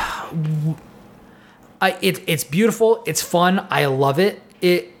it's beautiful. It's fun. I love it.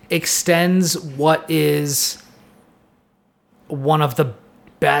 It extends what is one of the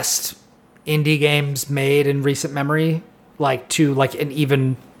best indie games made in recent memory, like to like an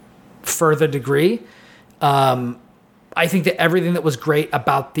even further degree. I think that everything that was great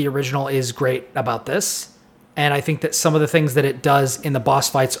about the original is great about this. And I think that some of the things that it does in the boss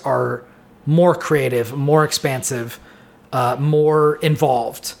fights are more creative, more expansive, more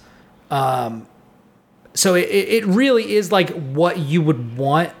involved. So it really is like what you would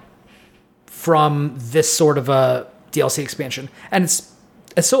want from this sort of a DLC expansion. And it's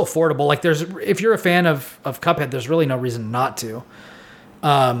so affordable. Like if you're a fan of Cuphead, there's really no reason not to.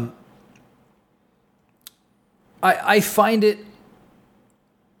 I find it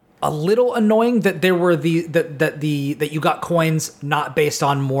a little annoying that there were that you got coins not based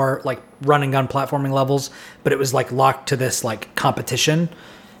on more like run and gun platforming levels, but it was like locked to this like competition.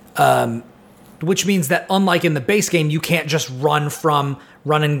 Which means that unlike in the base game, you can't just run from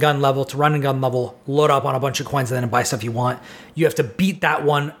run and gun level to run and gun level, load up on a bunch of coins, and then buy stuff you want. You have to beat that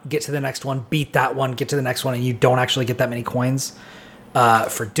one, get to the next one, beat that one, get to the next one, and you don't actually get that many coins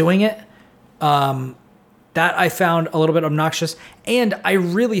for doing it. That I found a little bit obnoxious. And I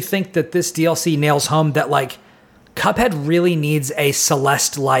really think that this DLC nails home that like Cuphead really needs a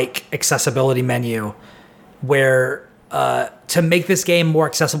Celeste-like accessibility menu where to make this game more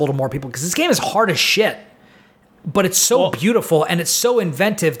accessible to more people, because this game is hard as shit, but it's so beautiful and it's so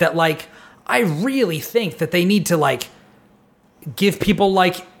inventive that like I really think that they need to like give people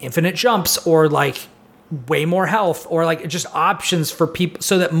like infinite jumps or like way more health or like just options for people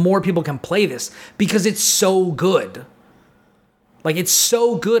so that more people can play this, because it's so good. Like it's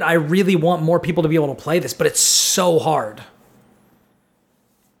so good. I really want more people to be able to play this, but it's so hard.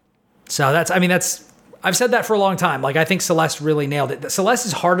 So I've said that for a long time. Like I think Celeste really nailed it. Celeste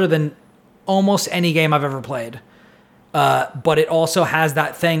is harder than almost any game I've ever played. But it also has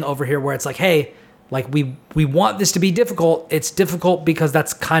that thing over here where it's like, hey, like we want this to be difficult. It's difficult because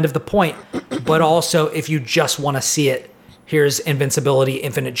that's kind of the point. But also, if you just want to see it, here's invincibility,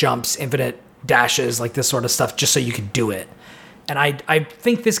 infinite jumps, infinite dashes, like this sort of stuff, just so you can do it. And I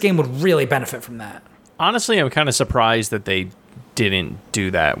think this game would really benefit from that. Honestly, I'm kind of surprised that they didn't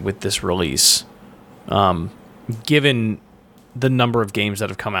do that with this release. Given the number of games that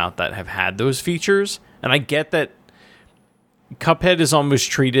have come out that have had those features. And I get that Cuphead is almost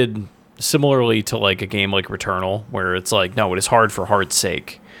treated similarly to like a game like Returnal, where it's like, no, it is hard for hard's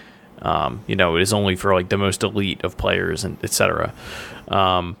sake. It is only for like the most elite of players and etc.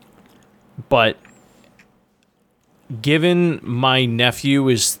 But given my nephew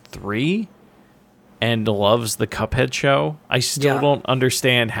is 3 and loves the Cuphead show, I still don't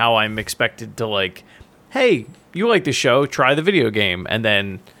understand how I'm expected to like, hey, you like the show, try the video game, and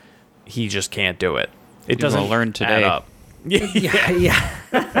then he just can't do it. It doesn't learn today. add up. Yeah.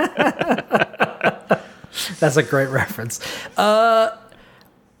 That's a great reference. I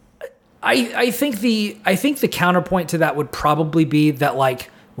think the counterpoint to that would probably be that like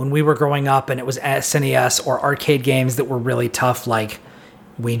when we were growing up and it was SNES or arcade games that were really tough, like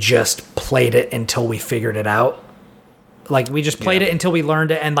we just played it until we figured it out. Like we just played it until we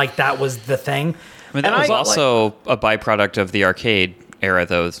learned it, and like that was the thing. I mean, that was also a byproduct of the arcade era,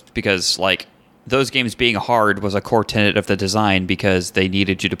 though, because like those games being hard was a core tenet of the design because they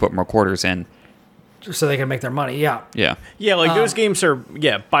needed you to put more quarters in. So they can make their money, yeah. Yeah. Yeah, like those games are,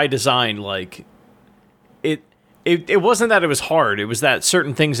 by design, like, it wasn't that it was hard. It was that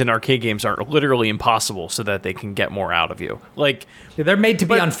certain things in arcade games are literally impossible so that they can get more out of you. Like, they're made to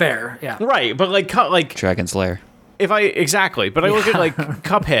be unfair, yeah. Right, but like Dragon's Lair. But I look at like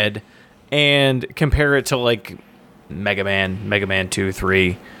Cuphead and compare it to like Mega Man 2,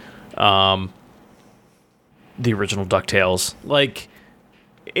 3, the original DuckTales, like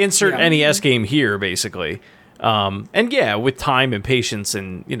insert NES game here basically. And yeah, with time and patience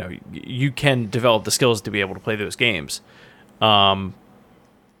and, you can develop the skills to be able to play those games. But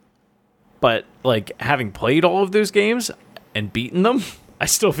like having played all of those games and beaten them, I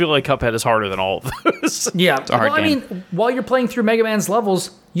still feel like Cuphead is harder than all of those. Yeah. a hard I game. mean, while you're playing through Mega Man's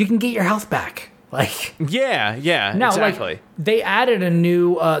levels, you can get your health back. Like, yeah, now, exactly. like, they added a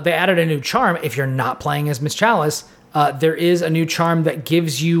new charm. If you're not playing as Miss Chalice, there is a new charm that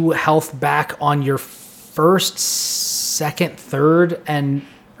gives you health back on your first, second, fourth,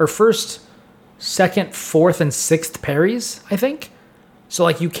 and sixth parries, I think. So,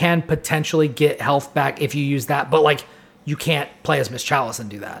 like, you can potentially get health back if you use that, but, like, you can't play as Miss Chalice and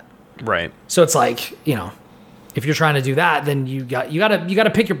do that. Right. So it's like, you know, if you're trying to do that, then you got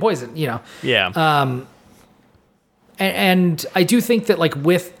to pick your poison, you know. Yeah. And I do think that, like,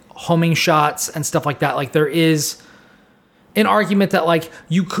 with homing shots and stuff like that, like, there is an argument that, like,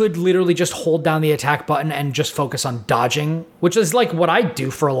 you could literally just hold down the attack button and just focus on dodging, which is, like, what I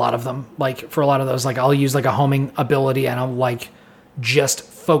do for a lot of them. Like, for a lot of those, like, I'll use, like, a homing ability and I'll, like, just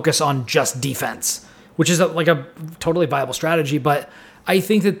focus on just defense, which is, like, a totally viable strategy. But I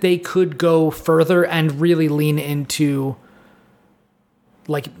think that they could go further and really lean into,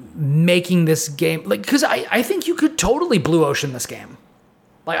 like, making this game, like, because I think you could totally blue ocean this game.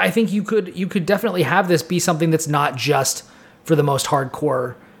 Like, I think you could definitely have this be something that's not just for the most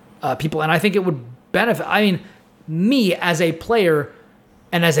hardcore people, and I think it would benefit. I mean, me as a player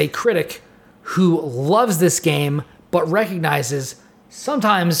and as a critic who loves this game but recognizes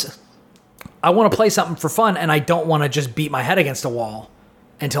sometimes I want to play something for fun and I don't want to just beat my head against a wall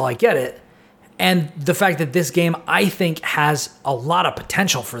until I get it. And the fact that this game, I think, has a lot of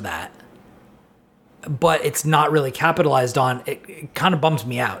potential for that, but it's not really capitalized on, it kind of bums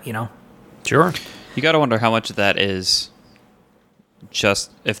me out, you know? Sure. You got to wonder how much of that is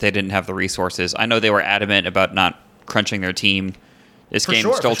just if they didn't have the resources. I know they were adamant about not crunching their team. This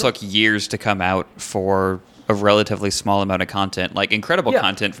game still took years to come out for a relatively small amount of content, like incredible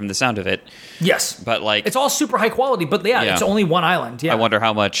content from the sound of it. Yes. But like, it's all super high quality, but it's only one island. Yeah. I wonder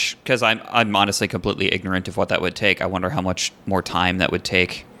how much, because I'm honestly completely ignorant of what that would take. I wonder how much more time that would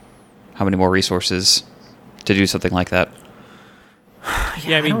take, how many more resources to do something like that.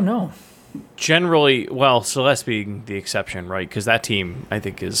 Yeah, I mean, I don't know. Generally, well, Celeste being the exception, right? Because that team, I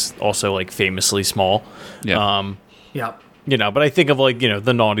think, is also, like, famously small. Yeah. Yeah. You know, but I think of, like, you know,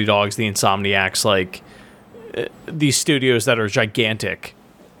 the Naughty Dogs, the Insomniacs, like, these studios that are gigantic,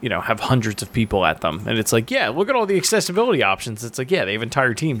 you know, have hundreds of people at them. And it's like, yeah, look at all the accessibility options. It's like, yeah, they have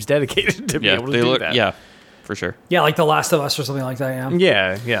entire teams dedicated to be able to do that. Yeah, for sure. Yeah, like The Last of Us or something like that,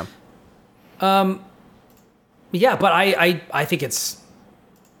 yeah. Yeah. Yeah, but I think it's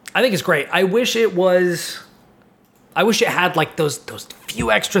great. I wish it had, like, those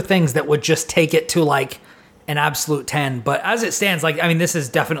few extra things that would just take it to, like, an absolute 10. But as it stands, like, I mean, this is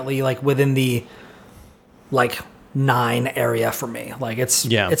definitely, like, within the, like, 9 area for me. Like, it's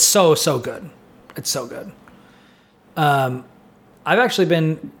so good. It's so good. I've actually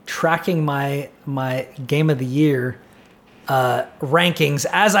been tracking my game of the year rankings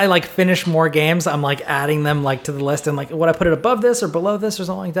as I, like, finish more games. I'm, like, adding them, like, to the list, and, like, would I put it above this or below this or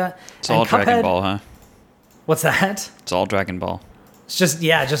something like that? It's all Dragon Ball, huh? What's that? It's all Dragon Ball. It's just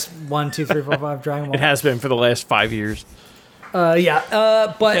 1, 2, 3, 4, 5 Dragon Ball. It has been for the last 5 years. But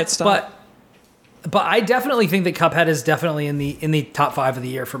I definitely think that Cuphead is definitely in the top 5 of the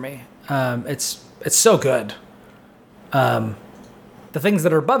year for me. It's so good. The things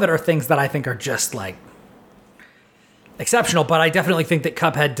that are above it are things that I think are just, like, exceptional, but I definitely think that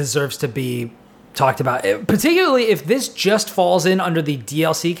Cuphead deserves to be talked about, particularly if this just falls in under the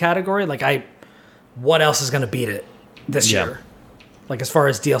DLC category. Like, what else is going to beat it this year? Like, as far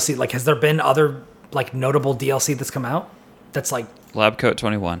as DLC, like, has there been other, like, notable DLC that's come out that's, like, Lab Coat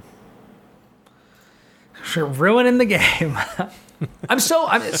 21? Ruining the game.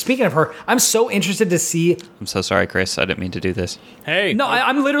 Speaking of her, I'm so interested to see. I'm so sorry, Chris. I didn't mean to do this. Hey. No,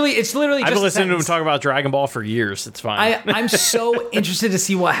 it's literally just I've been listening to him talk about Dragon Ball for years. It's fine. I'm so interested to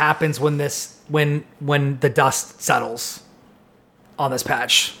see what happens when the dust settles on this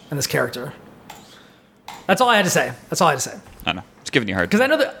patch and this character. That's all I had to say. I know. It's giving you a hard Because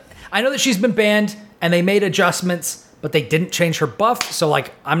time. I know that she's been banned and they made adjustments, but they didn't change her buff. So,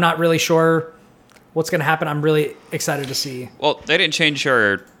 like, I'm not really sure what's going to happen. I'm really excited to see. Well, they didn't change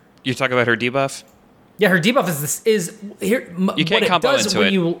her. You talk about her debuff? Yeah, her debuff is here. You can't combo into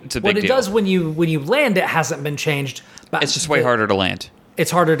it. It's a big deal. does when you land, it hasn't been changed. But it's just way harder to land.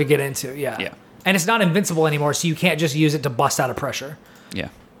 It's harder to get into. Yeah. Yeah. And it's not invincible anymore, so you can't just use it to bust out of pressure. Yeah.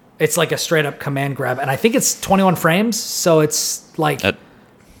 It's like a straight up command grab, and I think it's 21 frames, so it's like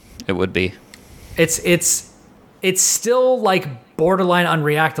it would be. It's still, like, borderline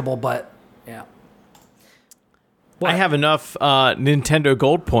unreactable, but yeah. I have enough Nintendo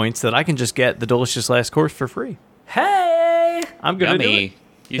Gold points that I can just get the Delicious Last Course for free. Hey, I'm gonna do Yummy. it.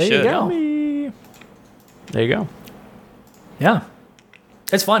 You There you should. go. Yummy. There you go. Yeah.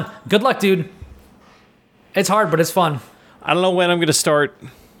 It's fun. Good luck, dude. It's hard, but it's fun. I don't know when I'm gonna start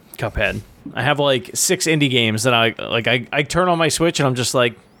Cuphead. I have like 6 indie games that I turn on my Switch and I'm just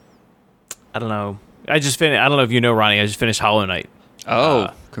like, I don't know. I just finished. I don't know if you know, Ronnie. I just finished Hollow Knight. Oh,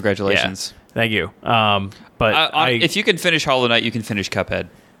 congratulations. Yeah, thank you. But If you can finish Hollow Knight, you can finish Cuphead.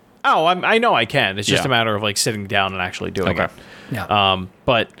 I know I can. It's just Yeah. a matter of like sitting down and actually doing Okay. it. Yeah.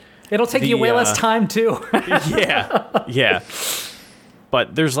 But It'll take you way less time, too. yeah.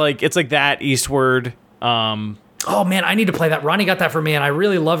 But there's like it's like that Eastward. Oh, man, I need to play that. Ronnie got that for me, and I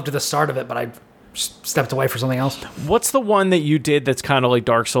really loved the start of it, but I stepped away for something else. What's the one that you did that's kind of like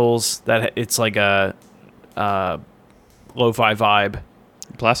Dark Souls? That it's like a lo-fi vibe.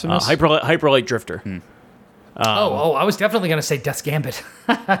 Blasphemous? Hyperlight Drifter. I was definitely going to say Death's Gambit.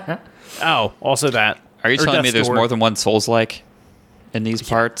 Oh, also that. Are you Or telling me Death's there's Door. more than one Souls-like in these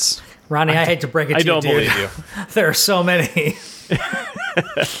parts? Ronnie, I hate to break it to I you, don't dude. believe you. There are so many.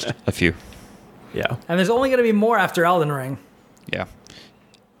 A few. Yeah. And there's only going to be more after Elden Ring. Yeah.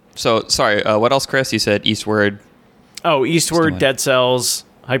 So, sorry, what else, Chris? You said Eastward. Oh, Eastward, Still Dead Cells,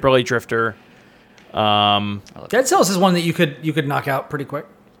 Hyperlight Drifter. Dead Cells is one that you could knock out pretty quick.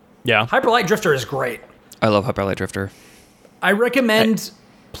 Yeah. Hyperlight Drifter is great. I love Hyperlight Drifter. I recommend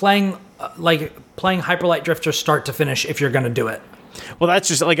playing Hyperlight Drifter start to finish if you're going to do it. Well, that's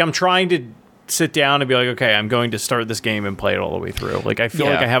just like I'm trying to sit down and be like, okay, I'm going to start this game and play it all the way through. Like I feel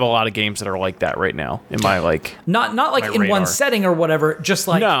Yeah. like I have a lot of games that are like that right now in my like. Not like My in one radar. setting or whatever, just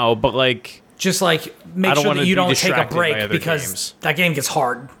like No, but like just like make I don't sure wanna that you be don't take a distracted by break other because games. that game gets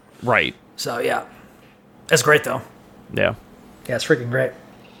hard. right. So yeah. It's great though. Yeah. Yeah, it's freaking great.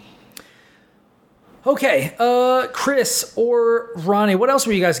 Okay, Chris or Ronnie, what else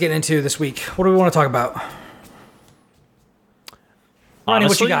were you guys getting into this week? What do we want to talk about? Ronnie, Honestly?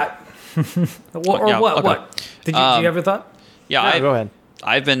 what you got? What? Yeah, okay. What? Did you have a thought? Yeah, go ahead.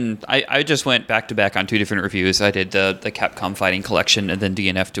 I just went back to back on 2 different reviews. I did the Capcom Fighting Collection and then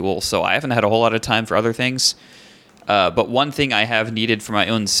DNF Duel, so I haven't had a whole lot of time for other things. But one thing I have needed for my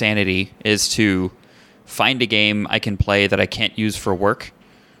own sanity is to find a game I can play that I can't use for work.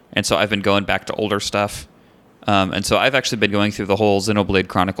 And so I've been going back to older stuff. And so I've actually been going through the whole Xenoblade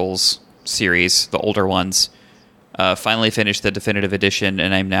Chronicles series, the older ones. Finally finished the definitive edition,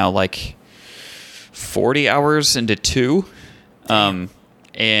 and I'm now like 40 hours into 2.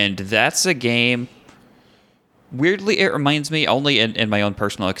 And that's a game. Weirdly, it reminds me, only in my own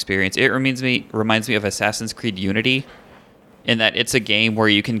personal experience, it reminds me of Assassin's Creed Unity, in that it's a game where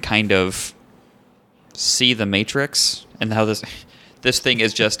you can kind of see the Matrix and how this thing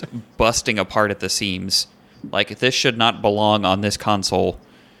is just busting apart at the seams. Like, this should not belong on this console.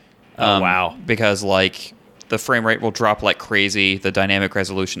 Wow. Because, like, the frame rate will drop like crazy. The dynamic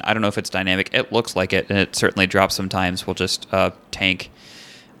resolution, I don't know if it's dynamic. It looks like it, and it certainly drops sometimes. Will just tank.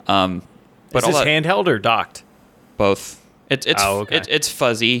 But Is all this that, handheld or docked? both. It's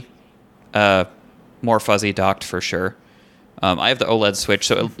fuzzy. More fuzzy docked for sure. I have the OLED Switch,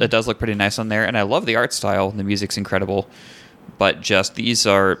 so it does look pretty nice on there, and I love the art style. The music's incredible. But just the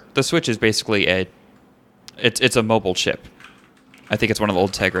Switch is basically it's a mobile chip. I think it's one of the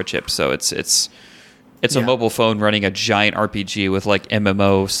old Tegra chips, so it's a Yeah. mobile phone running a giant RPG with like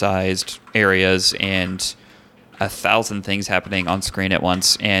MMO-sized areas and 1,000 things happening on screen at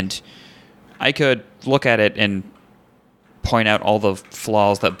once. And I could look at it and point out all the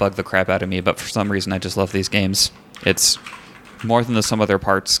flaws that bug the crap out of me, but for some reason I just love these games. It's more than the sum of their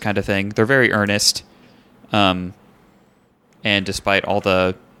parts kind of thing. They're very earnest. And despite all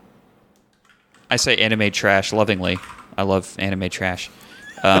the... I say anime trash lovingly. I love anime trash.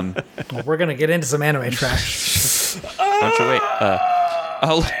 Well, we're gonna get into some anime trash. Don't you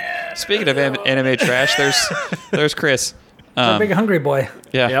wait. Speaking of anime trash, there's Chris. A big hungry boy.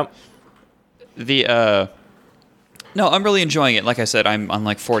 Yeah. Yep. No, I'm really enjoying it. Like I said, I'm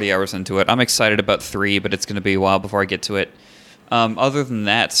like 40 hours into it. I'm excited about 3, but it's going to be a while before I get to it. Other than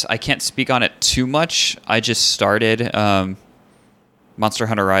that, I can't speak on it too much. I just started Monster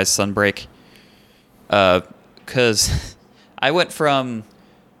Hunter Rise Sunbreak because I went from...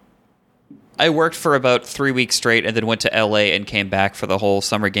 I worked for about 3 weeks straight and then went to LA and came back for the whole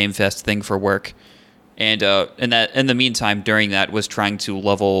Summer Game Fest thing for work. And in the meantime, during that, was trying to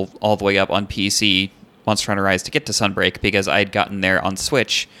level all the way up on PC Monster Hunter Rise to get to Sunbreak because I had gotten there on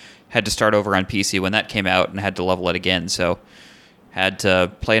Switch, had to start over on PC when that came out, and had to level it again. So had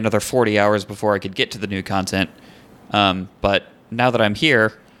to play another 40 hours before I could get to the new content. But now that I'm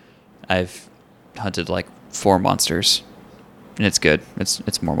here, I've hunted like 4 monsters, and it's good.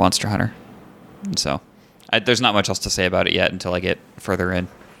 It's more Monster Hunter. And so there's not much else to say about it yet until I get further in.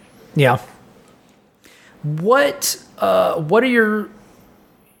 Yeah. What are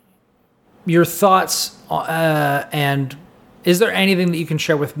your thoughts, and is there anything that you can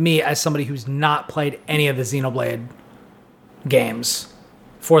share with me as somebody who's not played any of the Xenoblade games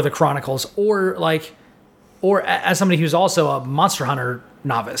for the Chronicles, or as somebody who's also a Monster Hunter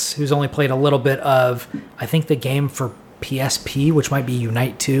novice who's only played a little bit of, I think, the game for PSP, which might be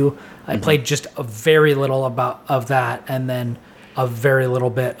Unite 2. I played just a very little of that, and then a very little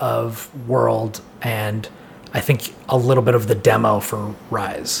bit of World, and I think a little bit of the demo for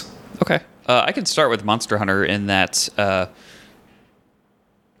Rise. Okay. I can start with Monster Hunter in that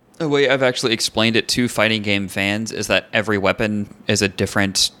the way I've actually explained it to fighting game fans is that every weapon is a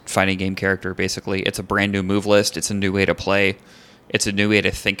different fighting game character, basically. It's a brand new move list. It's a new way to play. It's a new way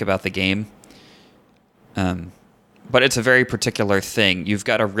to think about the game. But it's a very particular thing. You've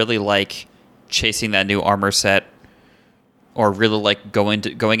got to really like chasing that new armor set, or really like going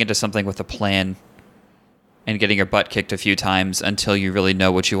into something with a plan and getting your butt kicked a few times until you really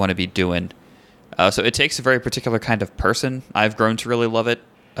know what you want to be doing. So it takes a very particular kind of person. I've grown to really love it.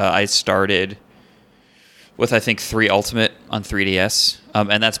 I started with, I think, 3 Ultimate on 3DS.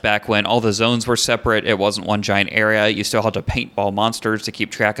 And that's back when all the zones were separate. It wasn't one giant area. You still had to paintball monsters to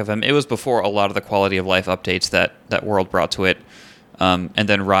keep track of them. It was before a lot of the quality of life updates that World brought to it. And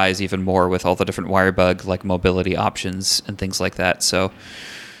then Rise even more with all the different Wirebug, like mobility options and things like that. So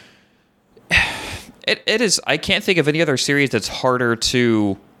it is, I can't think of any other series that's harder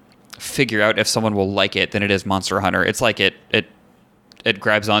to figure out if someone will like it than it is Monster Hunter. It's like it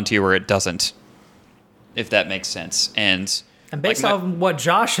grabs onto you or it doesn't, if that makes sense. And based on what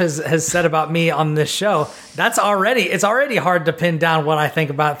Josh has said about me on this show, it's already hard to pin down what I think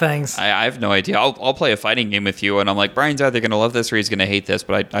about things. I have no idea. I'll play a fighting game with you, and I'm like, Brian's either going to love this or he's going to hate this,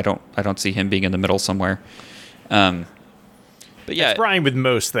 but I don't see him being in the middle somewhere. But yeah, it's Brian with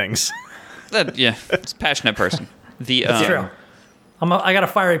most things. Yeah, it's a passionate person. That's true. I got a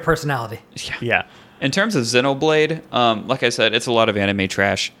fiery personality. Yeah. In terms of Xenoblade, like I said, it's a lot of anime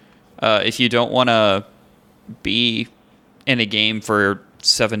trash. If you don't want to be in a game for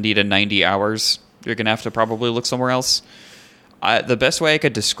 70 to 90 hours, you're going to have to probably look somewhere else. The best way I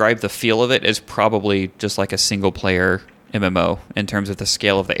could describe the feel of it is probably just like a single-player MMO in terms of the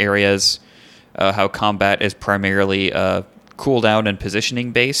scale of the areas, how combat is primarily cooldown and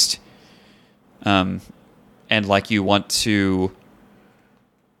positioning based, and like you want to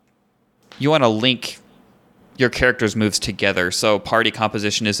link your character's moves together. So party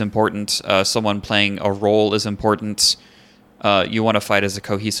composition is important. Someone playing a role is important. You want to fight as a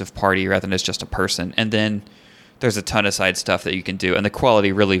cohesive party rather than as just a person. And then there's a ton of side stuff that you can do, and the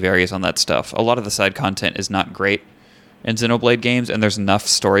quality really varies on that stuff. A lot of the side content is not great in Xenoblade games, and there's enough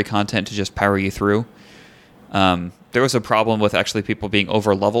story content to just power you through. There was a problem with actually people being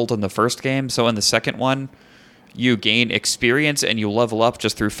over-leveled in the first game, so in the second one, you gain experience and you level up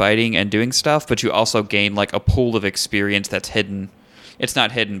just through fighting and doing stuff, but you also gain like a pool of experience that's hidden. It's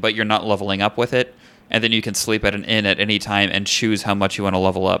not hidden, but you're not leveling up with it. And then you can sleep at an inn at any time and choose how much you want to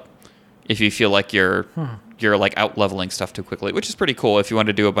level up if you feel like you're like out leveling stuff too quickly, which is pretty cool if you want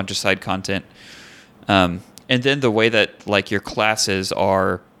to do a bunch of side content. And then the way that like your classes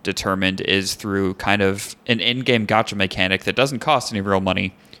are determined is through kind of an in-game gacha mechanic that doesn't cost any real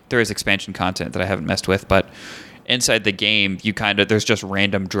money. There is expansion content that I haven't messed with, but inside the game, there's just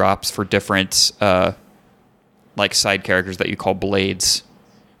random drops for different like side characters that you call blades,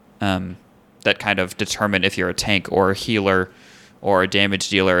 that kind of determine if you're a tank or a healer or a damage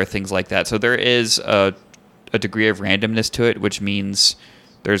dealer or things like that. So there is a degree of randomness to it, which means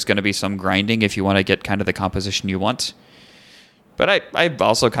there's going to be some grinding if you want to get kind of the composition you want. But I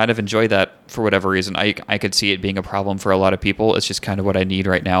also kind of enjoy that for whatever reason. I could see it being a problem for a lot of people. It's just kind of what I need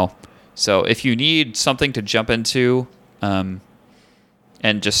right now. So if you need something to jump into and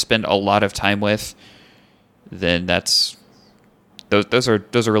just spend a lot of time with, then those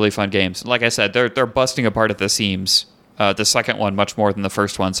are really fun games. Like I said, they're busting apart at the seams. The second one much more than the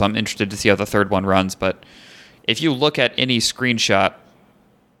first one, so I'm interested to see how the third one runs. But if you look at any screenshot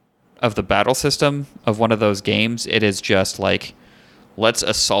of the battle system of one of those games, it is just like, let's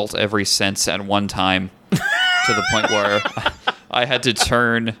assault every sense at one time to the point where I had to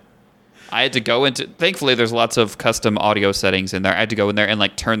go into, thankfully there's lots of custom audio settings in there. I had to go in there and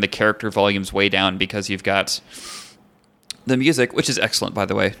like turn the character volumes way down because you've got the music, which is excellent, by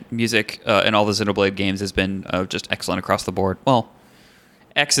the way. Music in all the Xenoblade games has been just excellent across the board. Well,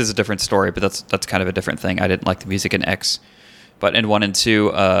 X is a different story, but that's kind of a different thing. I didn't like the music in X. But in 1 and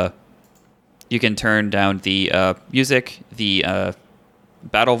 2, you can turn down the music, the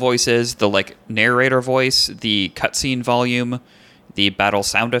battle voices, the like narrator voice, the cutscene volume, the battle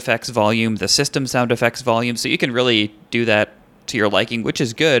sound effects volume, the system sound effects volume. So you can really do that to your liking, which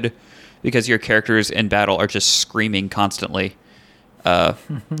is good because your characters in battle are just screaming constantly.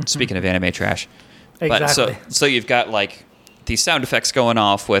 Speaking of anime trash. Exactly. But so you've got like these sound effects going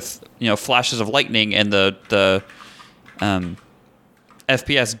off with, flashes of lightning and the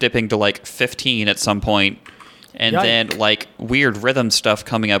FPS dipping to like 15 at some point. And Yikes. then like weird rhythm stuff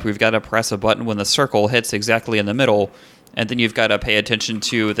coming up. We've got to press a button when the circle hits exactly in the middle. And then you've got to pay attention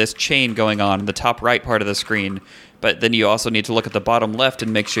to this chain going on in the top right part of the screen. But then you also need to look at the bottom left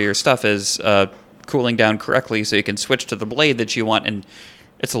and make sure your stuff is cooling down correctly so you can switch to the blade that you want. And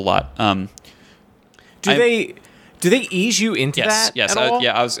it's a lot. Do they ease you into that? Yes. At all?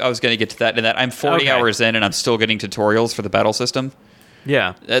 I was going to get to that. And that I'm 40 Okay. hours in and I'm still getting tutorials for the battle system.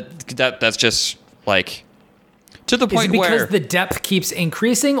 Yeah. That's just like to the Is it point because where the depth keeps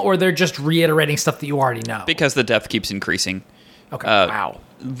increasing, or they're just reiterating stuff that you already know? because the depth keeps increasing. Okay. Wow.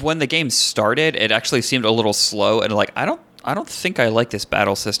 When the game started, it actually seemed a little slow, and like I don't think I like this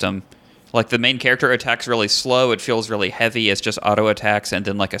battle system. Like the main character attacks really slow. It feels really heavy. It's just auto attacks and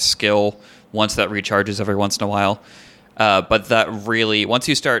then like a skill once that recharges every once in a while. But that really, once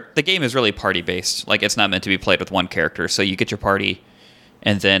you start, the game is really party based. Like it's not meant to be played with one character. So you get your party,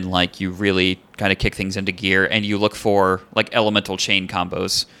 and then like you really kind of kick things into gear, and you look for like elemental chain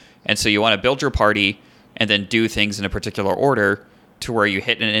combos. And so you want to build your party and then do things in a particular order to where you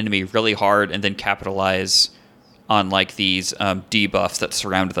hit an enemy really hard and then capitalize on like these debuffs that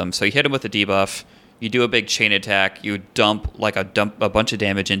surround them. So you hit them with a debuff, you do a big chain attack, you dump a bunch of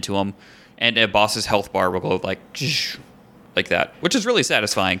damage into them, and a boss's health bar will go like that, which is really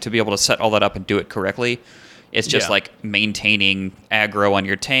satisfying to be able to set all that up and do it correctly. It's just like maintaining aggro on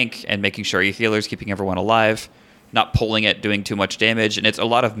your tank and making sure your healer's keeping everyone alive, not pulling it, doing too much damage, and it's a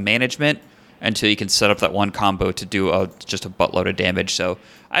lot of management until you can set up that one combo to do just a buttload of damage. So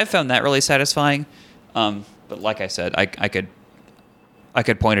I've found that really satisfying. But like I said, I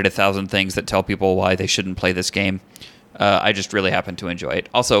could point at 1,000 things that tell people why they shouldn't play this game. I just really happen to enjoy it.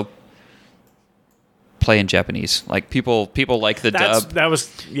 Also, play in Japanese. Like people like the dub. That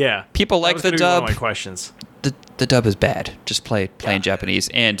was People like the dub. One of my questions. The dub is bad. Just play in Japanese.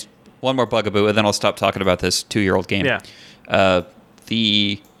 And one more bugaboo, and then I'll stop talking about this 2-year-old game. Yeah.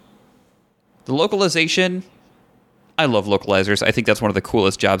 The localization. I love localizers. I think that's one of the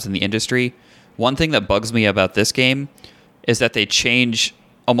coolest jobs in the industry. One thing that bugs me about this game is that they change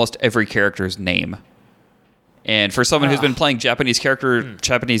almost every character's name. And for someone who's been playing Japanese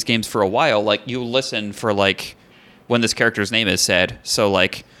games for a while, like you listen for like when this character's name is said. So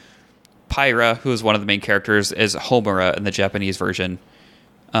like Pyra, who is one of the main characters, is Homura in the Japanese version.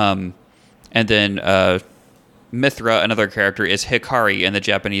 And then Mithra, another character, is Hikari in the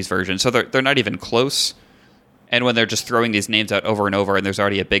Japanese version. So they're not even close. And when they're just throwing these names out over and over and there's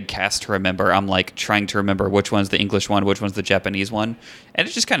already a big cast to remember, I'm like trying to remember which one's the English one, which one's the Japanese one. And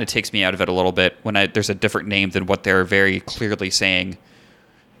it just kind of takes me out of it a little bit when there's a different name than what they're very clearly saying.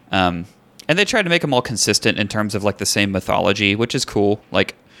 And they try to make them all consistent in terms of like the same mythology, which is cool.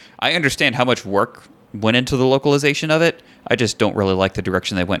 Like I understand how much work went into the localization of it. I just don't really like the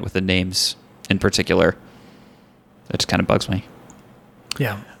direction they went with the names in particular. That just kind of bugs me.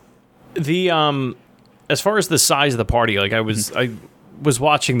 Yeah. As far as the size of the party, like I was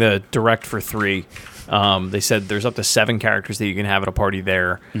watching the direct for 3. They said there's up to 7 characters that you can have at a party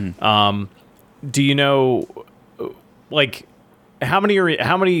there. Do you know, like, how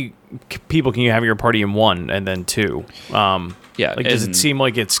many people can you have at your party in 1 and then 2? Yeah. Like, does it seem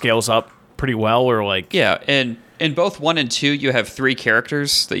like it scales up pretty well, or like? Yeah, and in both 1 and 2, you have 3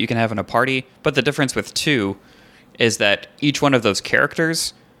 characters that you can have in a party. But the difference with 2 is that each one of those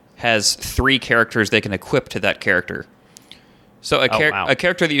characters has 3 characters they can equip to that character. So a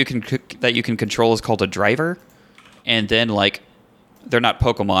character that you can control is called a driver, and then like they're not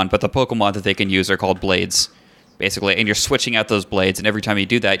Pokemon, but the Pokemon that they can use are called blades, basically. And you're switching out those blades, and every time you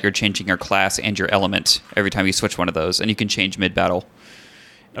do that, you're changing your class and your element every time you switch one of those, and you can change mid-battle.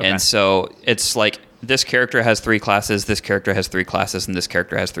 Okay. And so it's like this character has 3 classes, this character has 3 classes, and this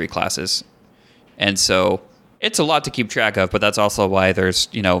character has 3 classes. And so it's a lot to keep track of, but that's also why there's,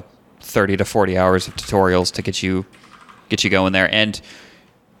 30 to 40 hours of tutorials to get you going there. And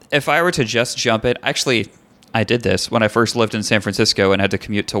if I were to just jump it, actually, I did this when I first lived in San Francisco and had to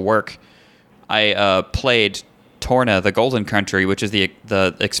commute to work. I played Torna, the Golden Country, which is the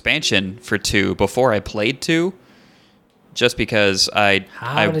expansion for 2 before I played 2, just because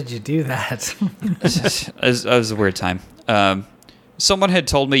How did you do that? it was a weird time. Someone had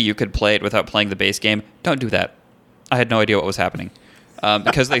told me you could play it without playing the base game. Don't do that. I had no idea what was happening.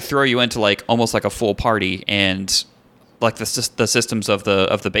 because they throw you into like almost like a full party and like the systems of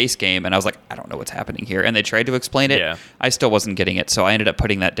the base game, and I was like, I don't know what's happening here. And they tried to explain it. Yeah. I still wasn't getting it, so I ended up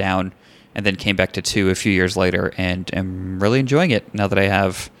putting that down, and then came back to 2 a few years later, and am really enjoying it now that I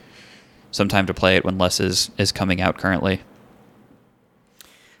have some time to play it when less is coming out currently.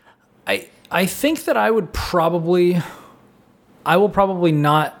 I think that I will probably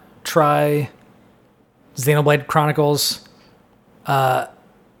not try Xenoblade Chronicles right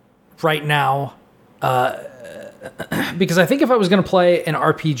now. Because I think if I was going to play an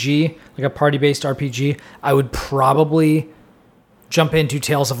RPG, like a party-based RPG, I would probably jump into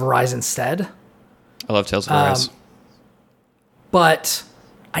Tales of Arise instead. I love Tales of Arise. But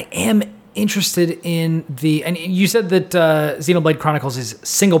I am interested in and you said that Xenoblade Chronicles is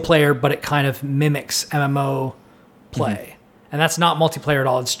single player, but it kind of mimics MMO play. And that's not multiplayer at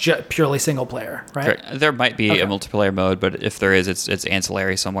all. It's just purely single player, right? Correct. There might be a multiplayer mode, but if there is, it's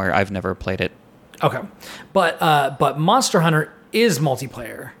ancillary somewhere. I've never played it. Okay, but Monster Hunter is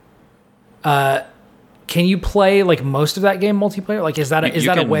multiplayer. Can you play like most of that game multiplayer? Like, is that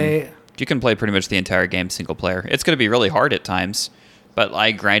a way? You can play pretty much the entire game single player. It's going to be really hard at times, but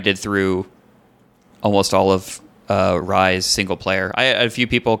I grinded through almost all of Rise single player. I had a few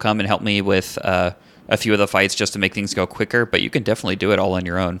people come and help me with a few of the fights just to make things go quicker, but you can definitely do it all on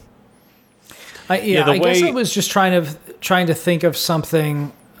your own. I guess I was just trying to think of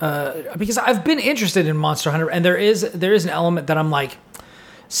something. Because I've been interested in Monster Hunter, and there is an element that I'm like,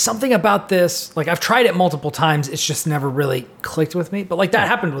 something about this, like I've tried it multiple times, it's just never really clicked with me. But like that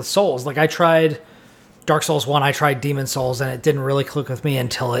happened with Souls. Like I tried Dark Souls 1, I tried Demon Souls, and it didn't really click with me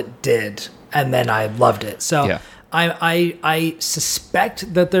until it did, and then I loved it. So I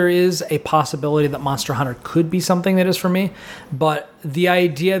suspect that there is a possibility that Monster Hunter could be something that is for me, but the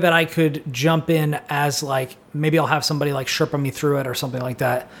idea that I could jump in as like, maybe I'll have somebody like Sherpa me through it or something like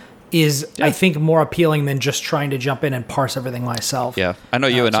that is, I think, more appealing than just trying to jump in and parse everything myself. Yeah, I know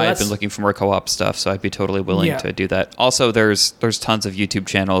you and I have been looking for more co-op stuff, so I'd be totally willing to do that. Also, there's tons of YouTube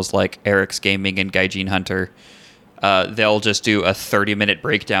channels like Eric's Gaming and Gaijin Hunter. They'll just do a 30-minute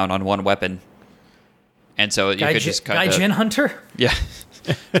breakdown on one weapon. And so you could just kind of... Gaijin Hunter? Yeah,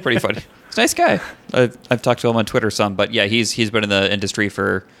 it's pretty funny. He's a nice guy. I've talked to him on Twitter some, but yeah, he's been in the industry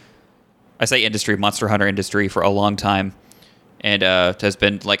for... I say industry, Monster Hunter industry, for a long time, and has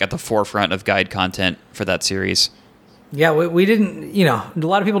been like at the forefront of guide content for that series. Yeah, we didn't, a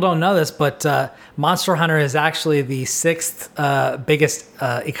lot of people don't know this, but Monster Hunter is actually the 6th biggest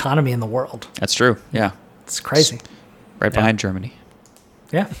economy in the world. That's true, yeah. It's crazy. It's right behind Germany.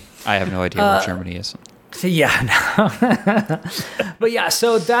 Yeah. I have no idea where Germany is. Yeah, no. But yeah,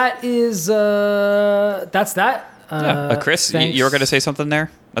 so that is, that's that. Chris, you were going to say something there?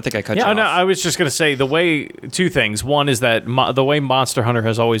 I think I cut you off. No, I was just going to say two things. One is that the way Monster Hunter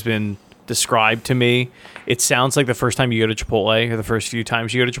has always been described to me, it sounds like the first time you go to Chipotle, or the first few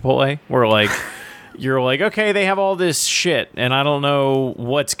times you go to Chipotle, where like you're like, okay, they have all this shit, and I don't know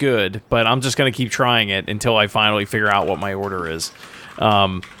what's good, but I'm just going to keep trying it until I finally figure out what my order is.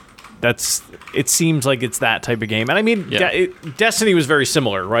 It seems like it's that type of game. And I mean, Destiny was very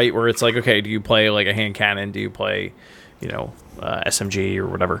similar, right? Where it's like, okay, do you play like a hand cannon? Do you play, SMG or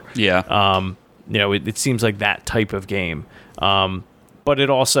whatever? Yeah. It seems like that type of game. But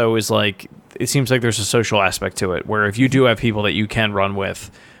it also is like, it seems like there's a social aspect to it, where if you do have people that you can run with,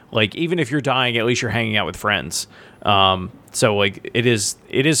 like even if you're dying, at least you're hanging out with friends. So like it is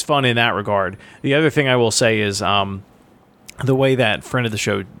fun in that regard. The other thing I will say is, the way that friend of the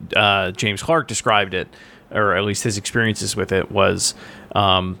show, James Clark, described it, or at least his experiences with it, was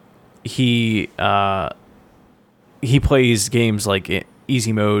he plays games like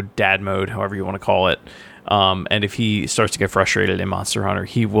easy mode, dad mode, however you want to call it. And if he starts to get frustrated in Monster Hunter,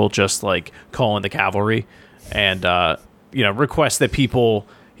 he will just like call in the cavalry and request that people.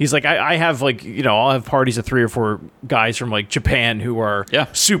 He's like, I have like, I'll have parties of 3 or 4 guys from like Japan who are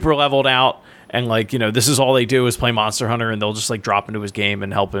super leveled out. And like, this is all they do is play Monster Hunter, and they'll just like drop into his game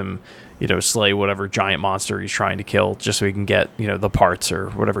and help him, slay whatever giant monster he's trying to kill, just so he can get, the parts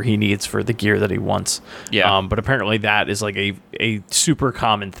or whatever he needs for the gear that he wants. Yeah. But apparently that is like a super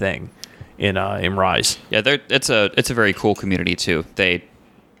common thing in Rise. Yeah, it's a very cool community too. They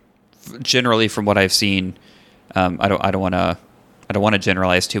generally, from what I've seen, I don't want to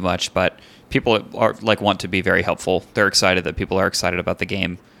generalize too much, but people are like want to be very helpful. They're excited that people are excited about the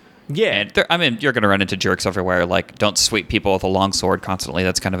game. Yeah, and you're going to run into jerks everywhere. Like, don't sweep people with a long sword constantly.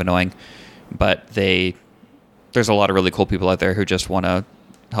 That's kind of annoying. But there's a lot of really cool people out there who just want to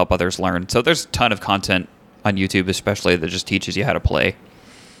help others learn. So there's a ton of content on YouTube, especially that just teaches you how to play.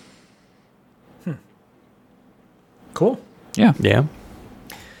 Cool. Yeah. Yeah.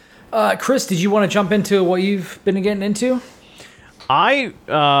 Chris, did you want to jump into what you've been getting into? I,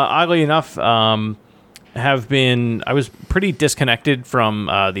 oddly enough, I was pretty disconnected from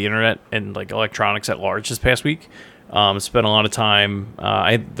the internet and like electronics at large this past week. Spent a lot of time.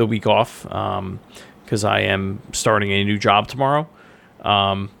 I had the week off because I am starting a new job tomorrow.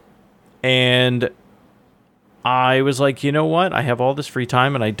 And I was like, you know what? I have all this free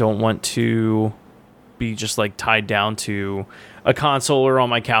time and I don't want to be just like tied down to a console or on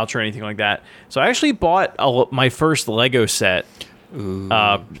my couch or anything like that. So I actually bought my first Lego set.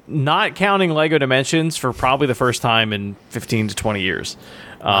 Not counting Lego Dimensions, for probably the first time in 15 to 20 years.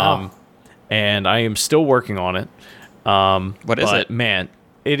 Wow. And I am still working on it. What is it? Man,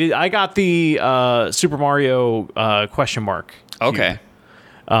 it is. I got the Super Mario question mark. Okay.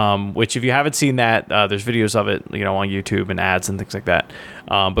 Cube, which, if you haven't seen that, there's videos of it, on YouTube and ads and things like that.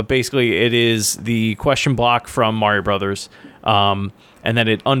 But basically, it is the question block from Mario Brothers, and then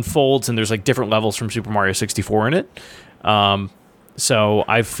it unfolds, and there's like different levels from Super Mario 64 in it. So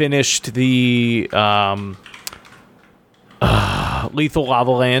I've finished the Lethal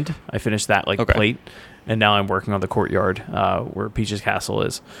Lava Land. I finished that plate, and now I'm working on the courtyard where Peach's castle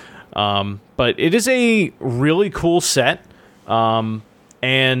is. But it is a really cool set.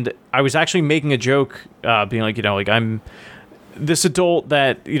 And I was actually making a joke, being like, I'm this adult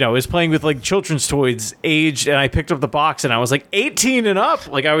that, is playing with like children's toys aged, and I picked up the box and I was like 18 and up.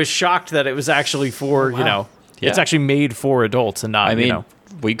 Like, I was shocked that it was actually for, it's actually made for adults and not, I mean,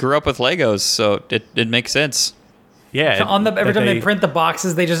 we grew up with Legos, so it makes sense. Yeah. So every time they print the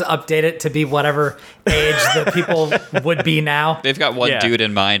boxes, they just update it to be whatever age the people would be now. They've got one dude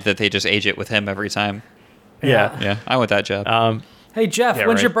in mind that they just age it with him every time. Yeah. Yeah, I want that job. Hey Jeff,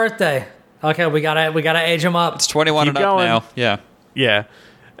 when's your birthday? Okay, we gotta age him up. It's 21 Keep and up going. now. Yeah. Yeah.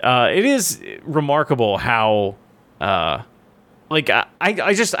 It is remarkable how, I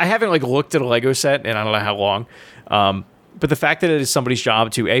haven't like looked at a Lego set in I don't know how long. But the fact that it is somebody's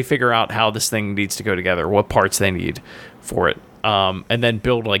job to figure out how this thing needs to go together, what parts they need for it, and then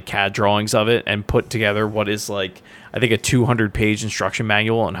build like CAD drawings of it and put together what is like, I think, a 200-page instruction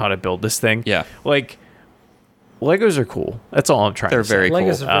manual on how to build this thing. Yeah. Like, Legos are cool. That's all I'm trying to say. They're very cool.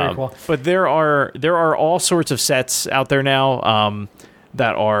 Legos are very cool. But there are all sorts of sets out there now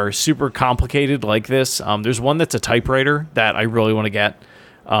that are super complicated like this. There's one that's a typewriter that I really want to get.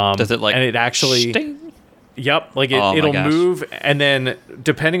 Does it like... And it actually... Sting? Yep. Like it'll move, and then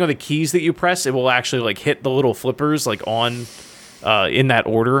depending on the keys that you press, it will actually like hit the little flippers like on in that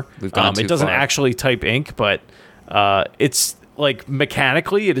order. We've gone too It doesn't far. actually type ink, but it's like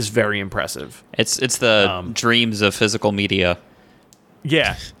mechanically it is very impressive. It's the dreams of physical media.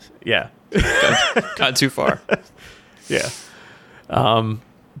 Yeah. Yeah. Gone too far. Yeah.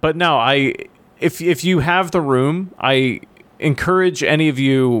 But no, if you have the room, I encourage any of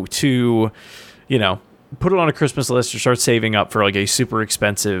you to, put it on a Christmas list or start saving up for like a super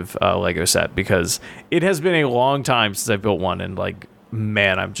expensive Lego set, because it has been a long time since I built one, and like,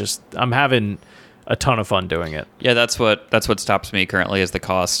 man, I'm having a ton of fun doing it. Yeah, that's what stops me currently is the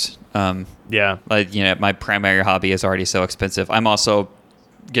cost. Yeah. My primary hobby is already so expensive. I'm also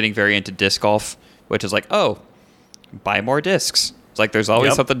getting very into disc golf, which is like, buy more discs. It's like there's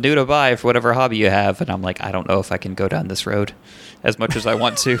always something new to buy for whatever hobby you have, and I'm like, I don't know if I can go down this road as much as I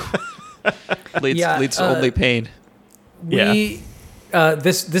want to. leads to only pain.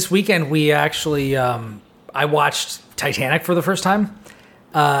 This weekend we actually I watched Titanic for the first time,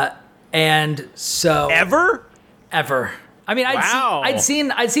 and so Ever? I mean, I'd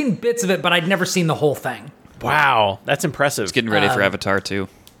seen bits of it, but I'd never seen the whole thing. Wow, that's impressive. It's getting ready for Avatar too.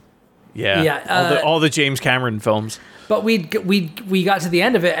 Yeah, all the James Cameron films. But we got to the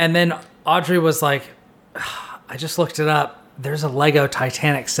end of it, and then Audrey was like, I just looked it up. There's a Lego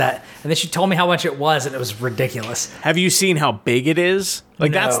Titanic set. And then she told me how much it was, and it was ridiculous. Have you seen how big it is?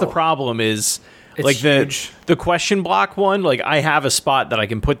 Like, that's the problem is, it's like, huge. the question block one, like, I have a spot that I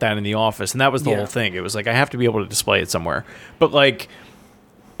can put that in the office, and that was the whole thing. It was like, I have to be able to display it somewhere. But, like,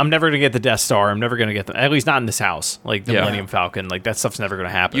 I'm never going to get the Death Star. I'm never going to get at least not in this house. Like, the Millennium Falcon. Like, that stuff's never going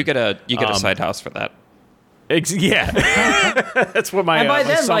to happen. You get a side house for that. Yeah. That's what my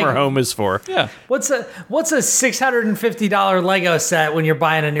summer home is for. Yeah. What's a $650 Lego set when you're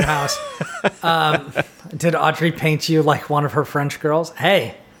buying a new house? Did Audrey paint you like one of her French girls?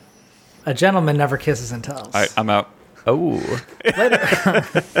 Hey, a gentleman never kisses and tells. All right, I'm out. Oh. When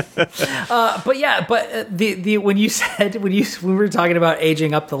we were talking about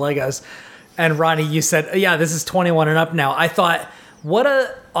aging up the Legos, and Ronnie, you said, yeah, this is 21 and up now. I thought, what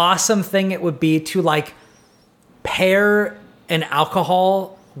a awesome thing it would be to like pair an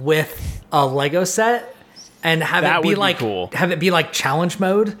alcohol with a Lego set and have That it be would be like cool. have it be like challenge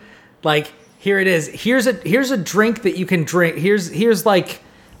mode. Like, here it is. Here's a drink that you can drink. Here's like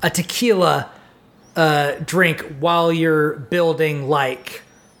a tequila drink while you're building like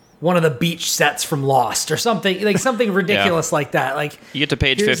one of the beach sets from Lost or something, like something ridiculous like that. Like, You get to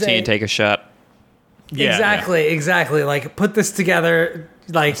page 15, take a shot. Yeah, exactly. Like, put this together,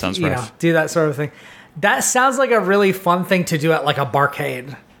 like, sounds you know, rough. do that sort of thing. That sounds like a really fun thing to do at like a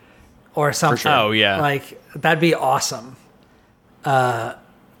barcade or something. sure. Oh, yeah. Like, that'd be awesome.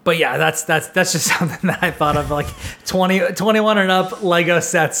 But yeah, that's just something that I thought of, like 21 and up Lego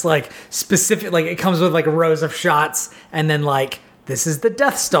sets, like specific, like it comes with like rows of shots, and then like this is the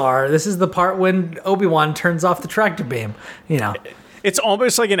Death Star. This is the part when Obi-Wan turns off the tractor beam. You know, It's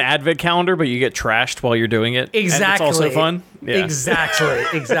almost like an advent calendar, but you get trashed while you're doing it. exactly. And it's also fun. Yeah. Exactly.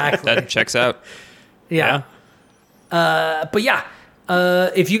 That checks out. Yeah. But yeah,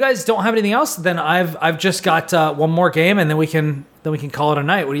 if you guys don't have anything else, then I've just got one more game, and then we can call it a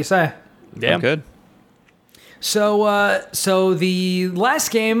night. What do you say? Yeah. Good. So the last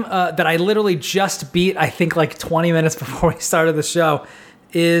game that I literally just beat, I think like 20 minutes before we started the show,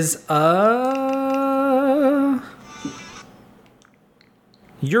 is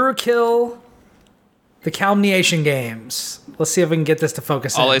Eurokill, the Calumniation games. Let's see if we can get this to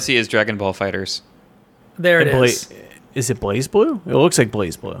focus All in. I see is Dragon Ball Fighters. There it And is. Is it Blaze Blue? It looks like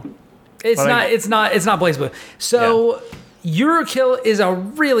Blaze Blue. It's But not. It's not Blaze Blue. So Eurokill is a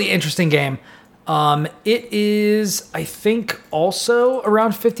really interesting game. It is, I think, also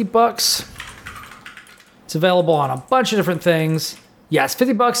around $50. It's available on a bunch of different things. Yeah, it's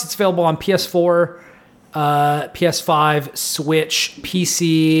 $50. It's available on PS4, PS5, Switch,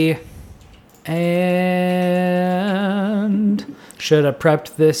 PC, and should have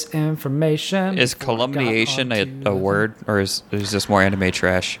prepped this information. Is before I got calumniation onto a word, or is this more anime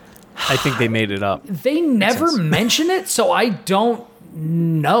trash? I think they made it up. They never mention it, so I don't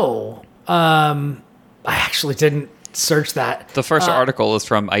know. I actually didn't search that. The first article is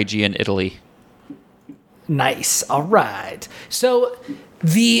from IGN Italy. Nice. All right. So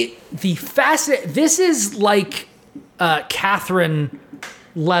the facet. This is like Catherine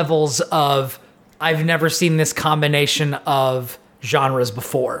levels of I've never seen this combination of genres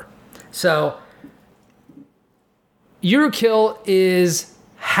before. So Eurokill is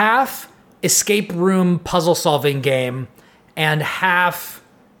half escape room puzzle solving game and half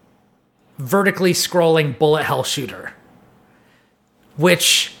vertically scrolling bullet hell shooter.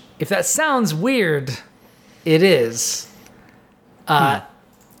 Which, if that sounds weird, it is.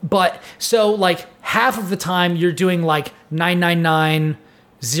 But so like half of the time you're doing like 999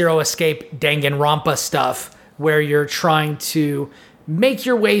 zero escape Danganronpa stuff where you're trying to make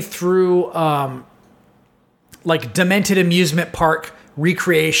your way through like demented amusement park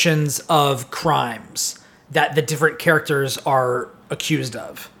recreations of crimes that the different characters are accused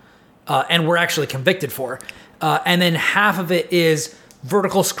of and were actually convicted for. And then half of it is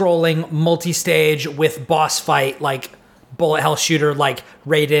vertical scrolling, multi-stage with boss fight, like bullet hell shooter, like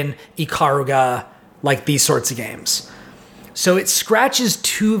Raiden, Ikaruga, like these sorts of games. So it scratches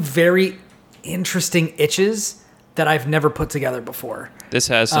two very interesting itches that I've never put together before. This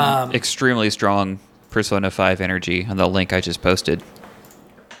has some extremely strong Persona 5 energy on the link I just posted.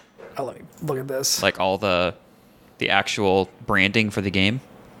 Oh, let me look at this. Like all the actual branding for the game.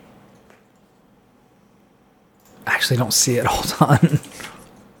 I actually don't see it. Hold on.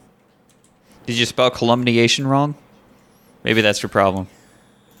 Did you spell calumniation wrong? Maybe that's your problem.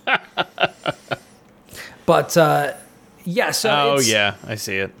 But yeah, so yeah, I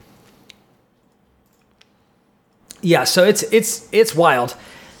see it. Yeah, so it's wild.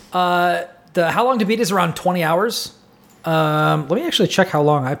 The how long to beat is around 20 hours. Let me actually check how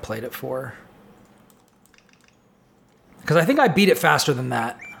long I played it for. Because I think I beat it faster than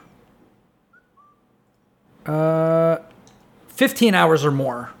that. 15 hours or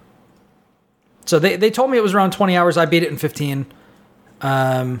more. So they told me it was around 20 hours. I beat it in 15.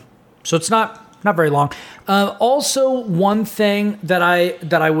 So it's not very long. Also, one thing that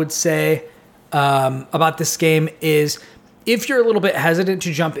I would say about this game is if you're a little bit hesitant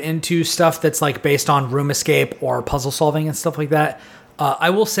to jump into stuff that's like based on room escape or puzzle solving and stuff like that, I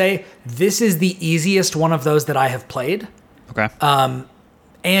will say this is the easiest one of those that I have played. Okay.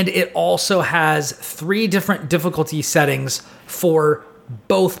 And it also has 3 different difficulty settings for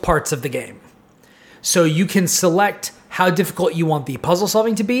both parts of the game. So you can select how difficult you want the puzzle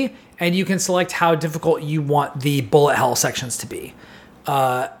solving to be, and you can select how difficult you want the bullet hell sections to be.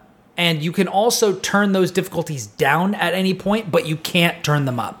 And you can also turn those difficulties down at any point, but you can't turn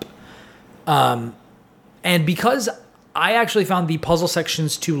them up. And because I actually found the puzzle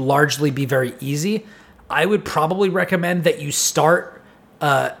sections to largely be very easy, I would probably recommend that you start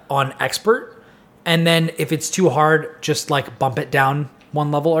on expert, and then if it's too hard, just like bump it down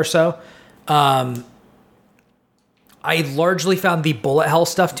one level or so. I largely found the bullet hell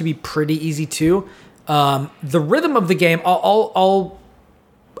stuff to be pretty easy too. The rhythm of the game, I'll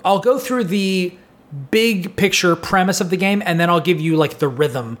go through the big picture premise of the game, and then I'll give you like the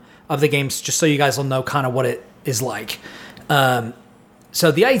rhythm of the games, just so you guys will know kind of what it is like.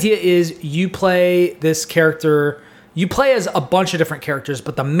 So the idea is you play this character. You play as a bunch of different characters,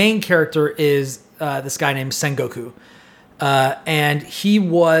 but the main character is this guy named Sengoku. And he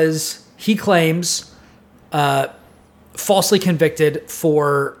claims falsely convicted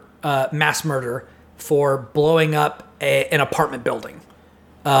for mass murder for blowing up an apartment building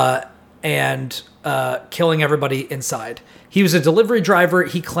and killing everybody inside. He was a delivery driver.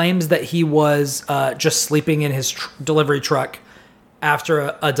 He claims that he was just sleeping in his delivery truck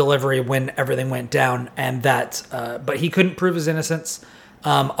after a delivery when everything went down, and that, but he couldn't prove his innocence.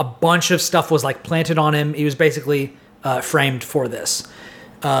 A bunch of stuff was like planted on him. He was basically framed for this.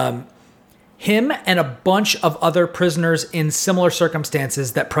 Him and a bunch of other prisoners in similar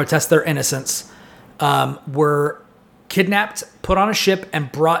circumstances that protest their innocence were kidnapped, put on a ship,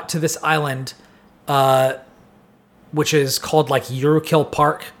 and brought to this island, which is called like Eurokill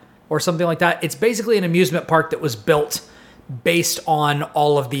Park or something like that. It's basically an amusement park that was built based on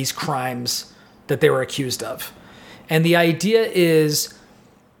all of these crimes that they were accused of. And the idea is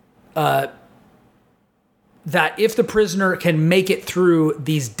that if the prisoner can make it through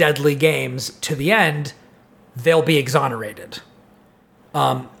these deadly games to the end, they'll be exonerated.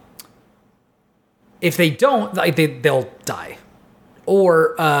 If they don't, they'll die.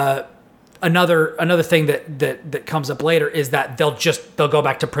 Or another thing that comes up later is that they'll go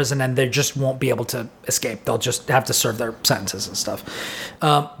back to prison and they just won't be able to escape. They'll just have to serve their sentences and stuff.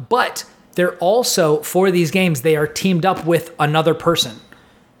 But they're also, for these games, they are teamed up with another person,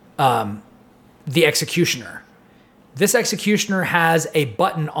 the executioner. This executioner has a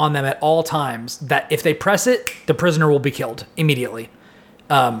button on them at all times that if they press it, the prisoner will be killed immediately.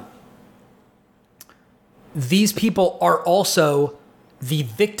 These people are also the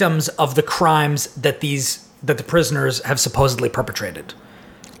victims of the crimes that the prisoners have supposedly perpetrated.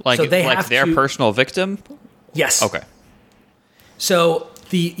 Like, so they like their personal victim? Yes. Okay. So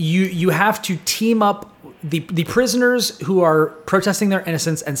you have to team up the prisoners who are protesting their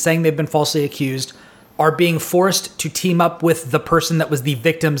innocence and saying they've been falsely accused are being forced to team up with the person that was the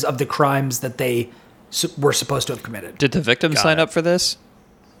victims of the crimes that they were supposed to have committed. Did the victim sign up for this?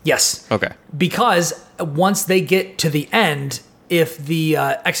 Yes. Okay. Because once they get to the end, if the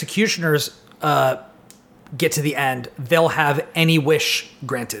executioners get to the end, they'll have any wish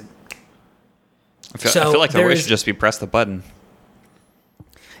granted. I feel like the wish should just be press the button.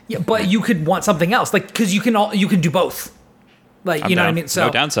 Yeah, but you could want something else, like because you can do both. Like, you know what I mean? So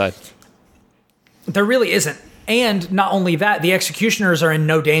no downside. There really isn't. And not only that, the executioners are in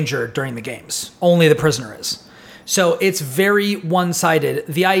no danger during the games. Only the prisoner is. So it's very one-sided.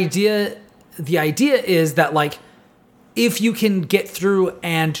 The idea is that, like, if you can get through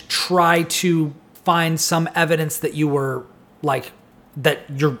and try to find some evidence that you were, like, that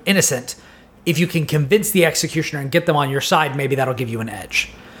you're innocent, if you can convince the executioner and get them on your side, maybe that'll give you an edge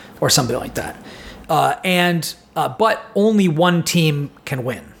or something like that. But only one team can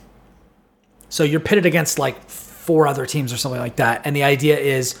win. So you're pitted against like 4 other teams or something like that. And the idea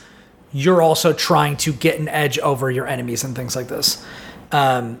is you're also trying to get an edge over your enemies and things like this.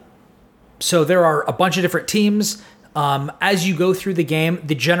 So there are a bunch of different teams. As you go through the game,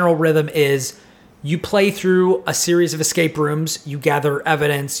 the general rhythm is you play through a series of escape rooms, you gather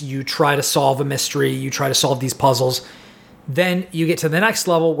evidence, you try to solve a mystery, you try to solve these puzzles. Then you get to the next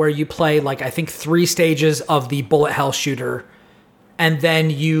level where you play, like, I think 3 stages of the bullet hell shooter. And then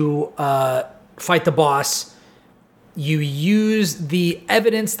you fight the boss. You use the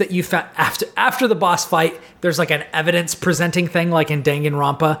evidence that you found after the boss fight. There's like an evidence presenting thing, like in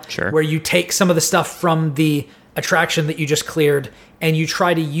Danganronpa, sure, where you take some of the stuff from the attraction that you just cleared, and you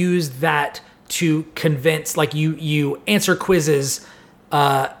try to use that to convince, like you answer quizzes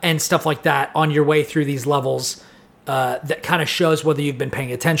and stuff like that on your way through these levels that kind of shows whether you've been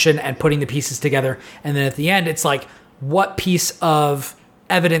paying attention and putting the pieces together. And then at the end, it's like, what piece of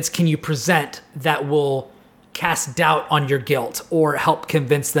evidence can you present that will cast doubt on your guilt or help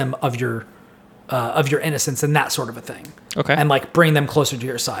convince them of your innocence and that sort of a thing. Okay. And like bring them closer to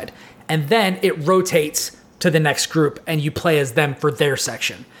your side. And then it rotates to the next group and you play as them for their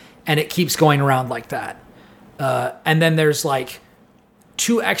section. And it keeps going around like that. And then there's like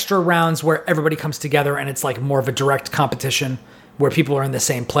 2 extra rounds where everybody comes together and it's like more of a direct competition where people are in the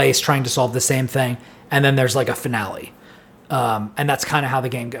same place trying to solve the same thing. And then there's like a finale. And that's kind of how the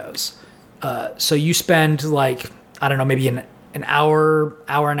game goes. So you spend like, I don't know, maybe an hour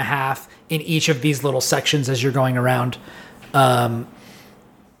and a half in each of these little sections as you're going around.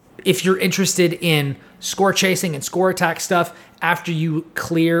 If you're interested in score chasing and score attack stuff, after you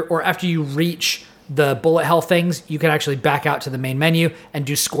clear or after you reach the bullet hell things, you can actually back out to the main menu and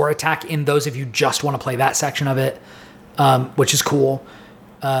do score attack in those if you just want to play that section of it, which is cool.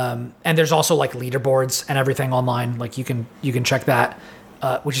 And there's also like leaderboards and everything online. Like you can check that,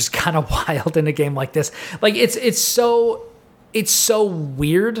 which is kind of wild in a game like this. Like it's so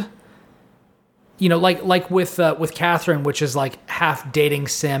weird. You know, like with Catherine, which is like half dating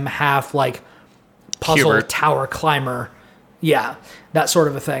sim, half like puzzle Hubert. tower climber. Yeah, that sort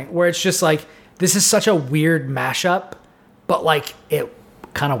of a thing. Where it's just like, this is such a weird mashup, but like it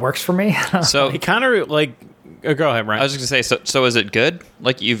kind of works for me. So It kind of like... go ahead, Ryan. I was just going to say, so is it good?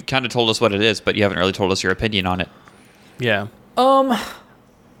 Like, you've kind of told us what it is, but you haven't really told us your opinion on it. Yeah.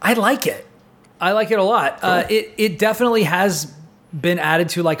 I like it. I like it a lot. Cool. It definitely has been added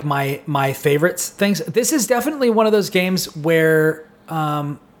to like my favorites things. This is definitely one of those games where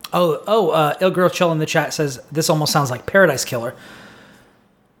Il Girl Chill in the chat says this almost sounds like Paradise Killer.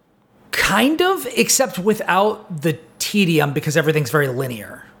 Kind of, except without the tedium because everything's very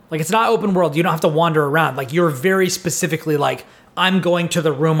linear. Like, it's not open world. You don't have to wander around. Like, you're very specifically like, I'm going to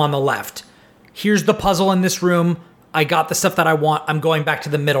the room on the left. Here's the puzzle in this room. I got the stuff that I want. I'm going back to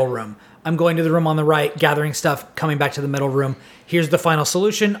the middle room. I'm going to the room on the right, gathering stuff, coming back to the middle room. Here's the final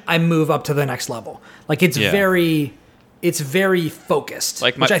solution. I move up to the next level. Like, it's very focused,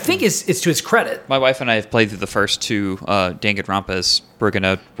 Like which I think is to his credit. My wife and I have played through the first two Danganronpas. We're going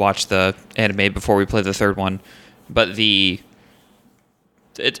to watch the anime before we play the third one. But it's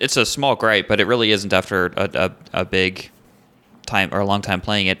a small gripe, but it really isn't after a big time or a long time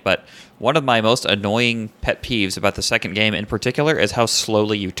playing it. But one of my most annoying pet peeves about the second game in particular is how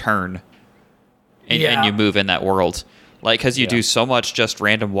slowly you turn and you move in that world. Like, because you do so much just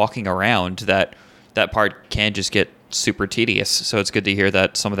random walking around that part can just get super tedious. So it's good to hear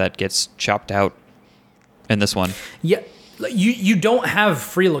that some of that gets chopped out in this one. Yeah, you don't have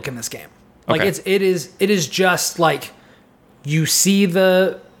free look in this game. Like, Okay. it is just like you see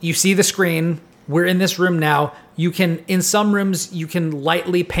the screen. We're in this room now. You can, in some rooms, you can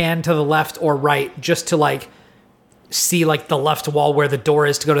lightly pan to the left or right just to like see like the left wall where the door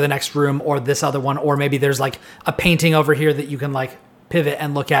is to go to the next room, or this other one, or maybe there's like a painting over here that you can like pivot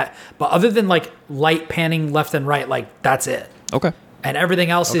and look at. But other than like light panning left and right, like that's it. Okay. And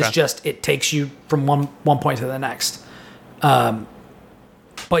everything else is Okay. just, it takes you from one point to the next.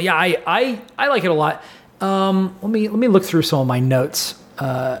 But yeah, I like it a lot. Let me look through some of my notes.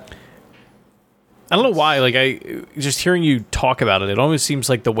 I don't know why. Like, I just hearing you talk about it, it almost seems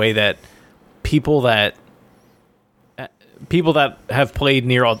like the way that people that have played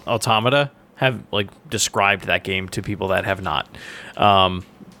Nier Automata have like described that game to people that have not.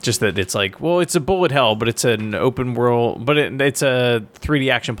 Just that it's like, well, it's a bullet hell, but it's an open world, but it's a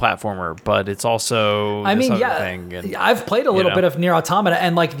 3D action platformer, but it's also I this mean, other yeah, thing. And, I've played a little bit of Nier Automata,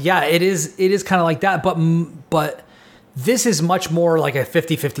 and like, yeah, it is kind of like that, but this is much more like a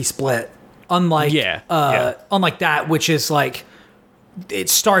 50-50 split. Unlike unlike that, which is like, it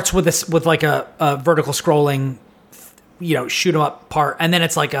starts with this with like a vertical scrolling, shoot 'em up part, and then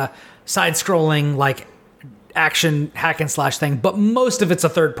it's like a side scrolling like action hack and slash thing, but most of it's a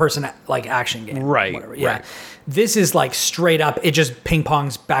third person like action game, Right, whatever. Yeah, right. this is like straight up, it just ping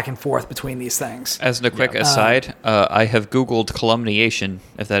pongs back and forth between these things. As a quick aside, I have Googled calumniation,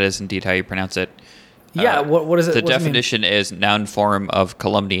 if that is indeed how you pronounce it. Yeah, what is it? The what does it mean? definition is noun form of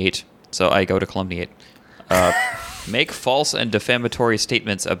calumniate. So I go to calumniate. Make false and defamatory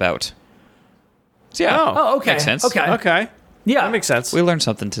statements about. So yeah. Oh, okay. Makes sense. okay, Yeah, that makes sense. We learned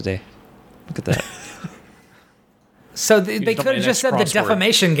something today. Look at that. So they Used could up have my just next said the crossword.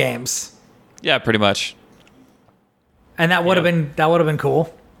 defamation games, Yeah, pretty much. and that would have been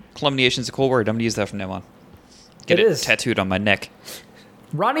cool. Calumniation's a cool word. I'm going to use that from now on. Get It it is. tattooed on my neck.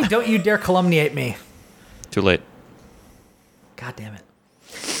 Ronnie, don't you dare calumniate me. Too late. God damn it.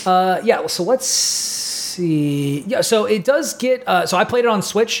 Yeah, so let's see. Yeah, so it does get. So I played it on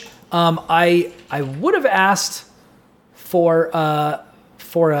Switch. I would have asked for a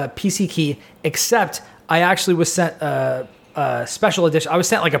PC key, except I actually was sent a special edition. I was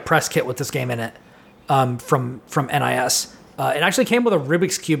sent like a press kit with this game in it from NIS. It actually came with a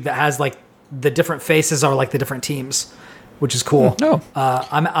Rubik's Cube that has like the different faces are like the different teams, which is cool. No.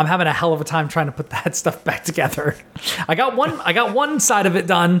 I'm having a hell of a time trying to put that stuff back together. I got one side of it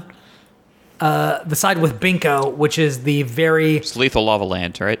done. The side with Binko, which is the very It's Lethal Lava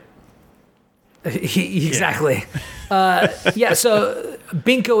Land, right? Exactly. Yeah. So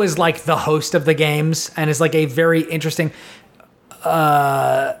Binko is like the host of the games and is like a very interesting,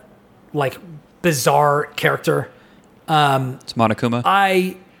 like bizarre character. It's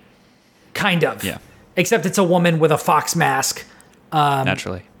Monokuma. Kind of. Yeah. Except it's a woman with a fox mask.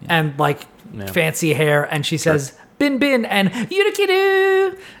 Naturally. Yeah. And like fancy hair, and she says "bin bin" and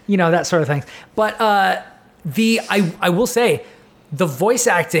 "yurikiru," that sort of thing. But I will say, the voice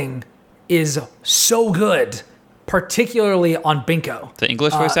acting is so good, particularly on Binko. The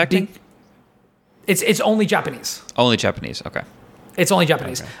English voice acting? It's only Japanese. Only Japanese. Okay. It's only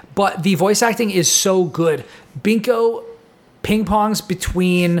Japanese. Okay. But the voice acting is so good. Binko ping-pongs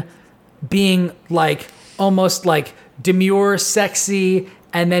between being like almost like demure, sexy,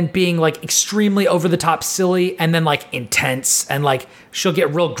 and then being like extremely over the top silly, and then like intense, and like she'll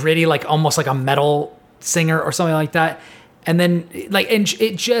get real gritty, like almost like a metal singer or something like that. And then like, and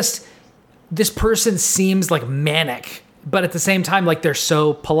it just, this person seems like manic, but at the same time, like they're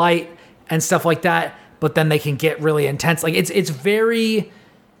so polite and stuff like that, but then they can get really intense. Like it's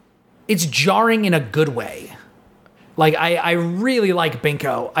jarring in a good way. Like I really like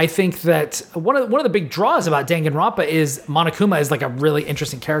Binko. I think that one of the big draws about Danganronpa is Monokuma is like a really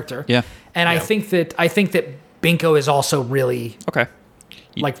interesting character. Yeah. And I think that Binko is also really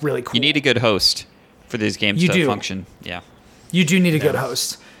really cool. You need a good host for these games to function. Yeah. You do need a good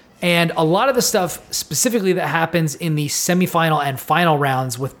host. And a lot of the stuff specifically that happens in the semifinal and final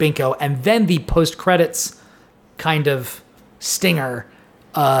rounds with Binko, and then the post-credits kind of stinger,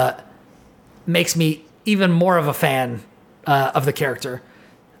 makes me even more of a fan of the character.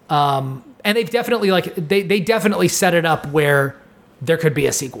 And they've definitely they definitely set it up where there could be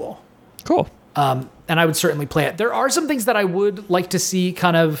a sequel. Cool. And I would certainly play it. There are some things that I would like to see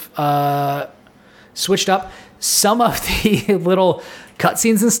kind of switched up. Some of the little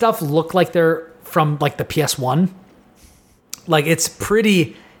cutscenes and stuff look like they're from like the PS1. Like it's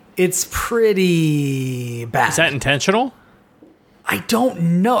pretty bad. Is that intentional? I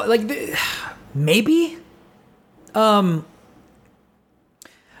don't know. Like maybe.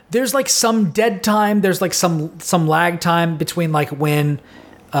 There's like some dead time. There's like some lag time between like when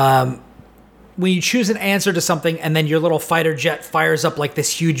you choose an answer to something and then your little fighter jet fires up like this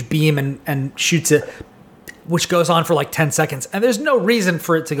huge beam and shoots it, which goes on for like 10 seconds. And there's no reason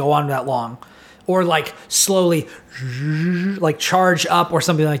for it to go on that long. Or like slowly like charge up or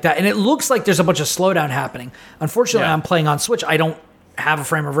something like that. And it looks like there's a bunch of slowdown happening. Unfortunately, I'm playing on Switch. I don't have a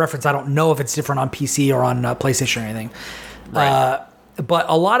frame of reference. I don't know if it's different on PC or on PlayStation or anything. Right. But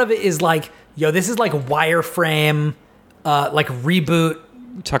a lot of it is like, this is like wireframe, like reboot.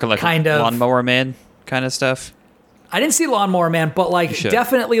 Talking like kind of Lawnmower Man kind of stuff. I didn't see Lawnmower Man, but like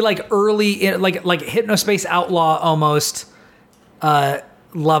definitely like early, like Hypnospace Outlaw almost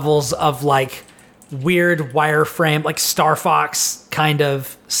levels of like weird wireframe, like Star Fox kind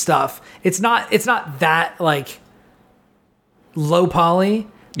of stuff. It's not that like low poly,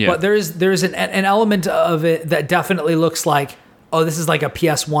 but there's an element of it that definitely looks like, this is like a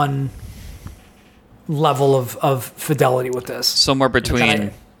PS1 level of fidelity with this. Somewhere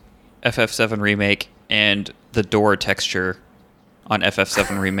between FF7 Remake and the door texture on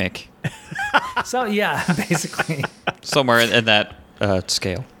FF7 Remake. So yeah, basically. Somewhere in that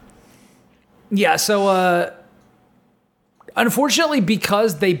scale. Yeah, so unfortunately,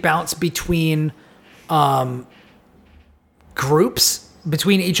 because they bounce between groups,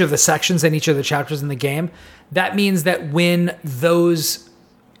 between each of the sections and each of the chapters in the game, that means that when those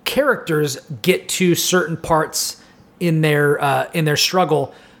characters get to certain parts in their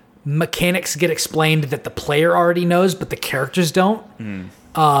struggle, mechanics get explained that the player already knows, but the characters don't.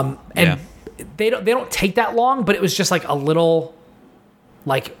 And they don't take that long, but it was just like a little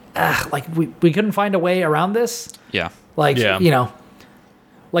like we couldn't find a way around this.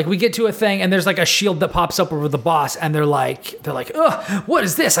 Like we get to a thing and there's like a shield that pops up over the boss and they're like, ugh, what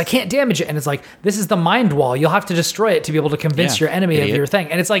is this? I can't damage it. And it's like, this is the mind wall. You'll have to destroy it to be able to convince your enemy of your thing.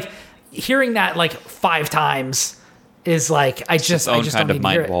 And it's like hearing that like 5 times is like, I just don't need to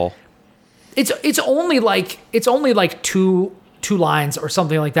hear it. It's only like two lines or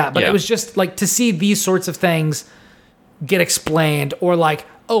something like that. But it was just like to see these sorts of things get explained, or like,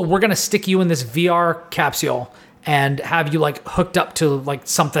 we're going to stick you in this VR capsule and have you like hooked up to like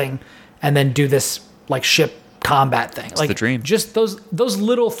something and then do this like ship combat thing. It's like the dream. Just those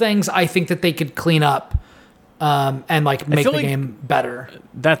little things I think that they could clean up and like make the game better.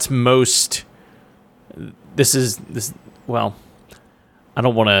 That's most well, I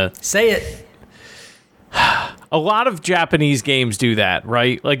don't want to say it. A lot of Japanese games do that,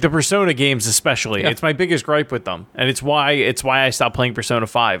 right? Like the Persona games especially. Yeah. It's my biggest gripe with them. And it's why I stopped playing Persona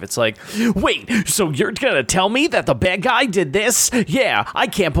 5. It's like, wait, so you're going to tell me that the bad guy did this? Yeah, I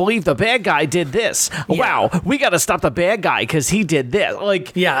can't believe the bad guy did this. Yeah. Wow, we got to stop the bad guy because he did this.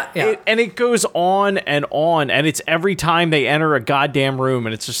 Like, Yeah. and it goes on, and it's every time they enter a goddamn room,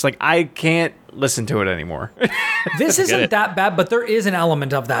 and it's just like, I can't listen to it anymore. This isn't that bad, but there is an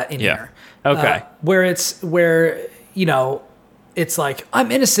element of that in here. Okay. Where it's like,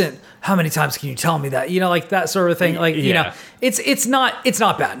 I'm innocent. How many times can you tell me that? Like that sort of thing. Like, it's not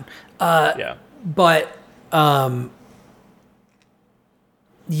bad. Yeah. But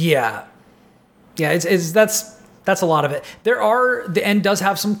yeah, that's a lot of it. The end does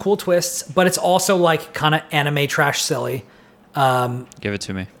have some cool twists, but it's also like kind of anime trash silly. Give it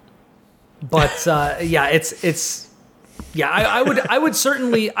to me. But I would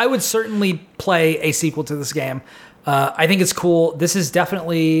certainly play a sequel to this game. I think it's cool. This is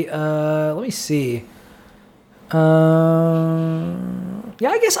definitely let me see. I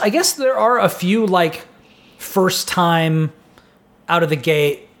guess there are a few like first time out of the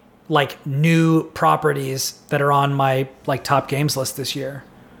gate like new properties that are on my like top games list this year.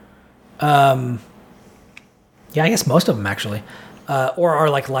 I guess most of them actually. Or are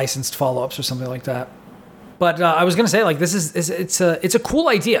like licensed follow-ups or something like that. But I was gonna say like it's a cool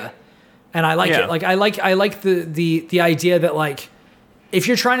idea, and I like it. Like I like the idea that like if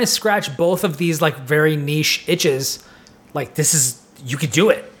you're trying to scratch both of these like very niche itches, like you could do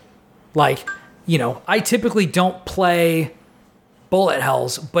it. Like I typically don't play bullet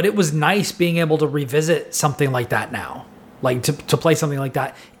hells, but it was nice being able to revisit something like that now, like to play something like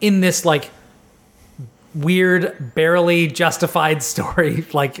that in this like weird, barely justified story,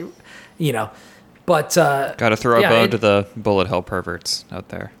 like, but Gotta throw a bone to the bullet hell perverts out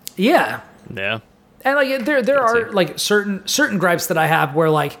there. Yeah. And like there are like certain gripes that I have where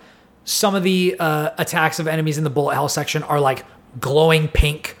like some of the attacks of enemies in the bullet hell section are like glowing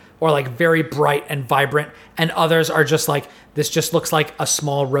pink or like very bright and vibrant, and others are just like, this just looks like a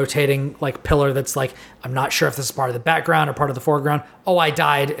small rotating like pillar that's like, I'm not sure if this is part of the background or part of the foreground. Oh, I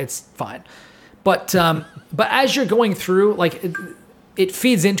died. It's fine. But as you're going through, like it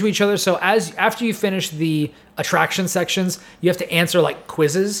feeds into each other. So after you finish the attraction sections, you have to answer like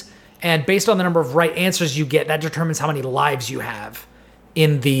quizzes, and based on the number of right answers you get, that determines how many lives you have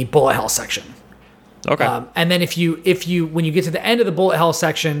in the bullet hell section. Okay. And then if you when you get to the end of the bullet hell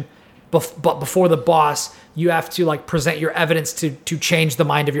section, but before the boss, you have to like present your evidence to change the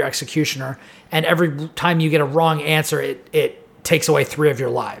mind of your executioner. And every time you get a wrong answer, it takes away 3 of your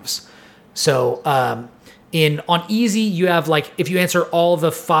lives. So on easy, you have like, if you answer all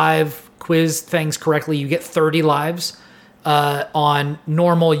the 5 quiz things correctly, you get 30 lives. On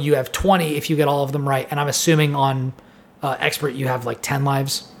normal, you have 20 if you get all of them right. And I'm assuming on expert, you have like 10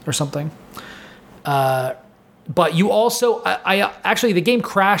 lives or something. But you also, I actually, the game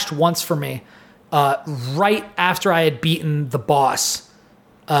crashed once for me right after I had beaten the boss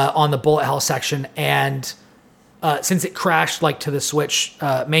on the bullet hell section. And since it crashed like to the Switch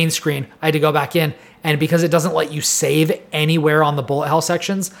main screen, I had to go back in. And because it doesn't let you save anywhere on the bullet hell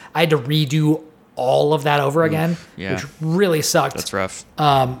sections, I had to redo all of that over again, which really sucked. That's rough.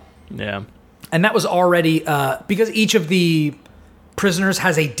 Yeah. And that was already, because each of the prisoners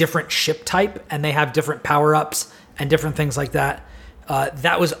has a different ship type and they have different power-ups and different things like that.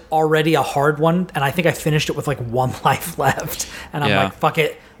 That was already a hard one. And I think I finished it with like 1 life left. And I'm like, fuck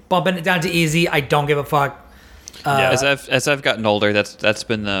it. Bumping it down to easy. I don't give a fuck. As I've gotten older, that's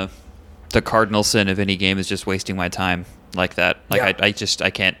been the cardinal sin of any game, is just wasting my time like that. Like I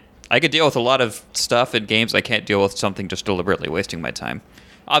can't. I could deal with a lot of stuff in games. I can't deal with something just deliberately wasting my time.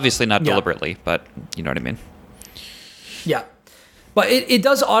 Obviously not deliberately, but you know what I mean. Yeah. But it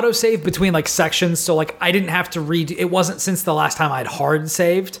does autosave between like sections, so like I didn't have to redo. It wasn't since the last time I'd hard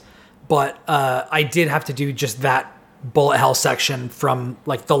saved, but I did have to do just that bullet hell section from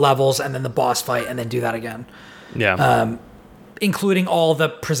like the levels and then the boss fight and then do that again. Yeah. Including all the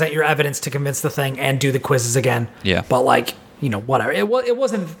present your evidence to convince the thing and do the quizzes again. Yeah. But like, whatever. It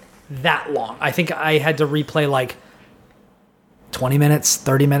wasn't that long. I think I had to replay like 20 minutes,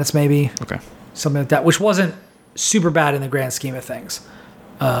 30 minutes maybe. Okay. Something like that, which wasn't super bad in the grand scheme of things.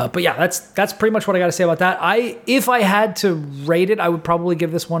 But yeah, that's pretty much what I got to say about that. If I had to rate it, I would probably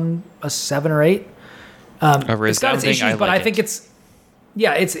give this one a 7 or 8. It's got its issues, but I think it's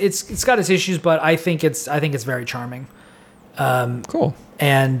got its issues, but I think it's very charming. Cool.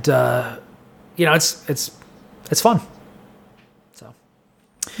 And it's fun. So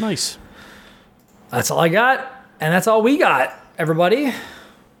Nice. That's all I got, and that's all we got, everybody.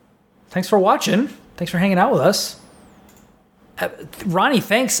 Thanks for watching. Thanks for hanging out with us. Ronnie,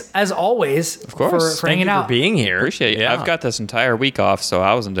 thanks as always. Of course. For hanging out. For being here. Appreciate it. Yeah. I've got this entire week off, so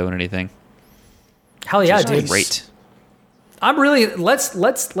I wasn't doing anything. Hell yeah, Just dude. Great. I'm really let's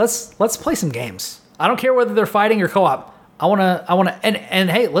play some games. I don't care whether they're fighting or co-op. I wanna and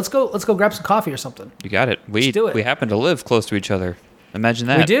hey, let's go grab some coffee or something. You got it. We do it. We happen to live close to each other. Imagine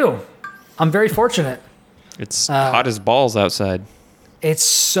that. We do. I'm very fortunate. It's hot as balls outside. It's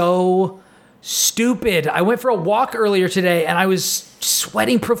so stupid. I went for a walk earlier today and I was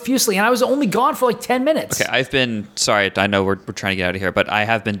sweating profusely and I was only gone for like 10 minutes. Okay, I've been sorry. I know we're trying to get out of here, but I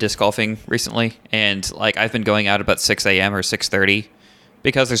have been disc golfing recently, and like I've been going out about 6 a.m. or 6:30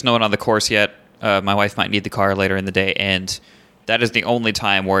 because there's no one on the course yet. My wife might need the car later in the day, and that is the only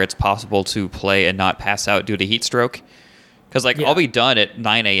time where it's possible to play and not pass out due to heat stroke. Because I'll be done at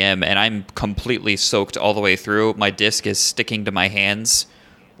 9 a.m. and I'm completely soaked all the way through. My disc is sticking to my hands.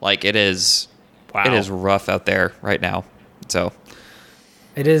 Like it is. Wow. It is rough out there right now. So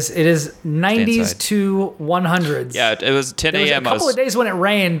It is 90s inside. to 100s. yeah, it was 10 There was a a.m. couple of days when it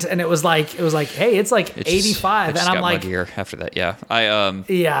rained and it was like, hey, it's like It just- 85, it just and I'm got like, muggier after that. Yeah,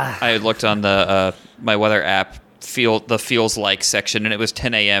 yeah. I looked on the my weather app, the feels like section, and it was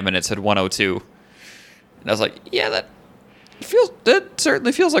 10 a.m. and it said 102. And I was like, yeah, that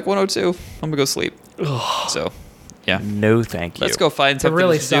certainly feels like 102. I'm gonna go sleep. So, yeah, No, thank you. let's go find something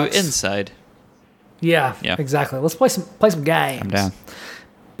really to sucks. do inside. Yeah, Yeah. exactly. Let's play some games. I'm down.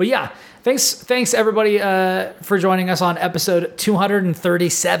 But yeah, thanks everybody for joining us on episode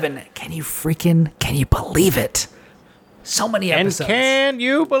 237. Can you believe it? So many And episodes. can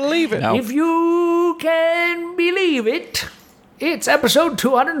you believe it? No. If you can believe it, it's episode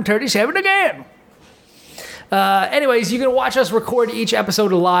 237 again. Anyways, you can watch us record each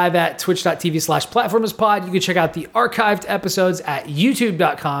episode live at twitch.tv/platformerspod. You can check out the archived episodes at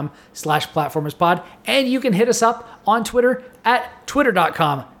youtube.com/platformerspod. And you can hit us up on Twitter at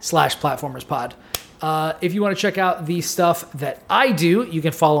twitter.com/platformerspod. If you want to check out the stuff that I do, you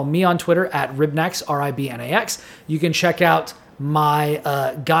can follow me on Twitter at Ribnax, RIBNAX. You can check out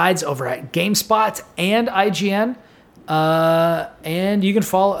my guides over at GameSpot and IGN. And you can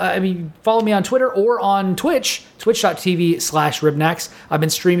follow me on Twitter or on Twitch, twitch.tv/Ribnax. I've been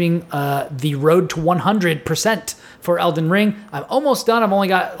streaming the road to 100% for Elden Ring. I'm almost done. I've only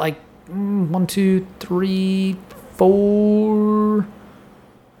got like 1, 2, 3, 4,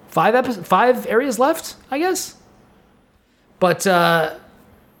 5 areas left, I guess. But man,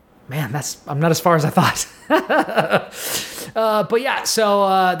 I'm not as far as I thought. But yeah,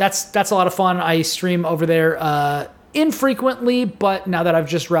 so that's a lot of fun. I stream over there infrequently, but now that I've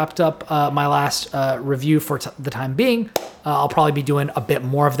just wrapped up my last review for the time being, I'll probably be doing a bit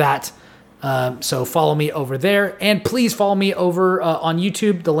more of that. So follow me over there, and please follow me over on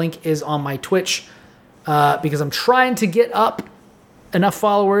YouTube. The link is on my Twitch because I'm trying to get up enough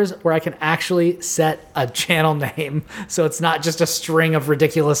followers where I can actually set a channel name, so it's not just a string of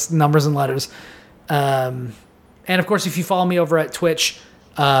ridiculous numbers and letters. And of course, if you follow me over at Twitch,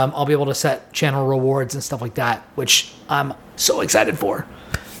 I'll be able to set channel rewards and stuff like that, which I'm so excited for.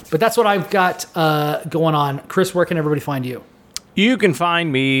 But that's what I've got going on. Chris, where can everybody find you? You can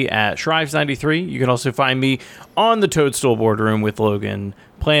find me at Shrives93. You can also find me on the Toadstool Boardroom with Logan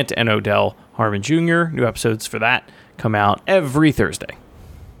Plant and Odell Harmon Jr. New episodes for that come out every Thursday.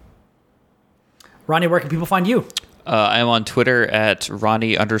 Ronnie, where can people find you? I'm on Twitter at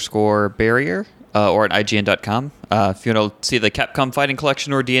Ronny_Barrier or at IGN.com. If you want to see the Capcom Fighting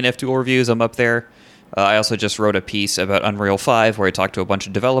Collection or DNF Duel reviews, I'm up there. I also just wrote a piece about Unreal 5 where I talked to a bunch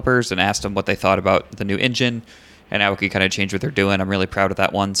of developers and asked them what they thought about the new engine and how it could kind of change what they're doing. I'm really proud of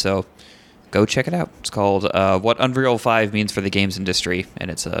that one, so go check it out. It's called What Unreal 5 Means for the Games Industry,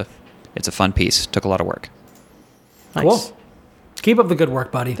 and it's a fun piece. Took a lot of work. Nice. Cool. Keep up the good work,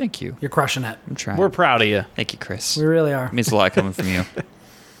 buddy. Thank you. You're crushing it. I'm trying. We're proud of you. Thank you, Chris. We really are. It means a lot coming from you.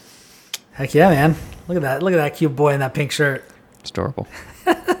 Heck yeah, man. Look at that. Look at that cute boy in that pink shirt. It's adorable.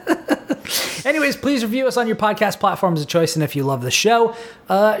 Anyways, please review us on your podcast platforms of choice. And if you love the show,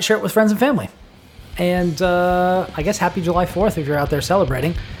 share it with friends and family. And I guess happy July 4th if you're out there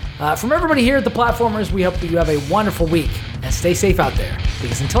celebrating. From everybody here at The Platformers, we hope that you have a wonderful week and stay safe out there.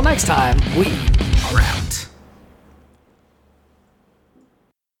 Because until next time, we are out.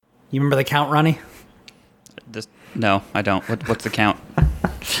 You remember the count, Ronnie? No, I don't. What's the count?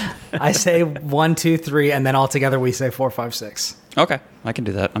 I say 1, 2, 3, and then all together we say 4, 5, 6. Okay, I can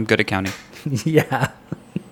do that. I'm good at counting. Yeah.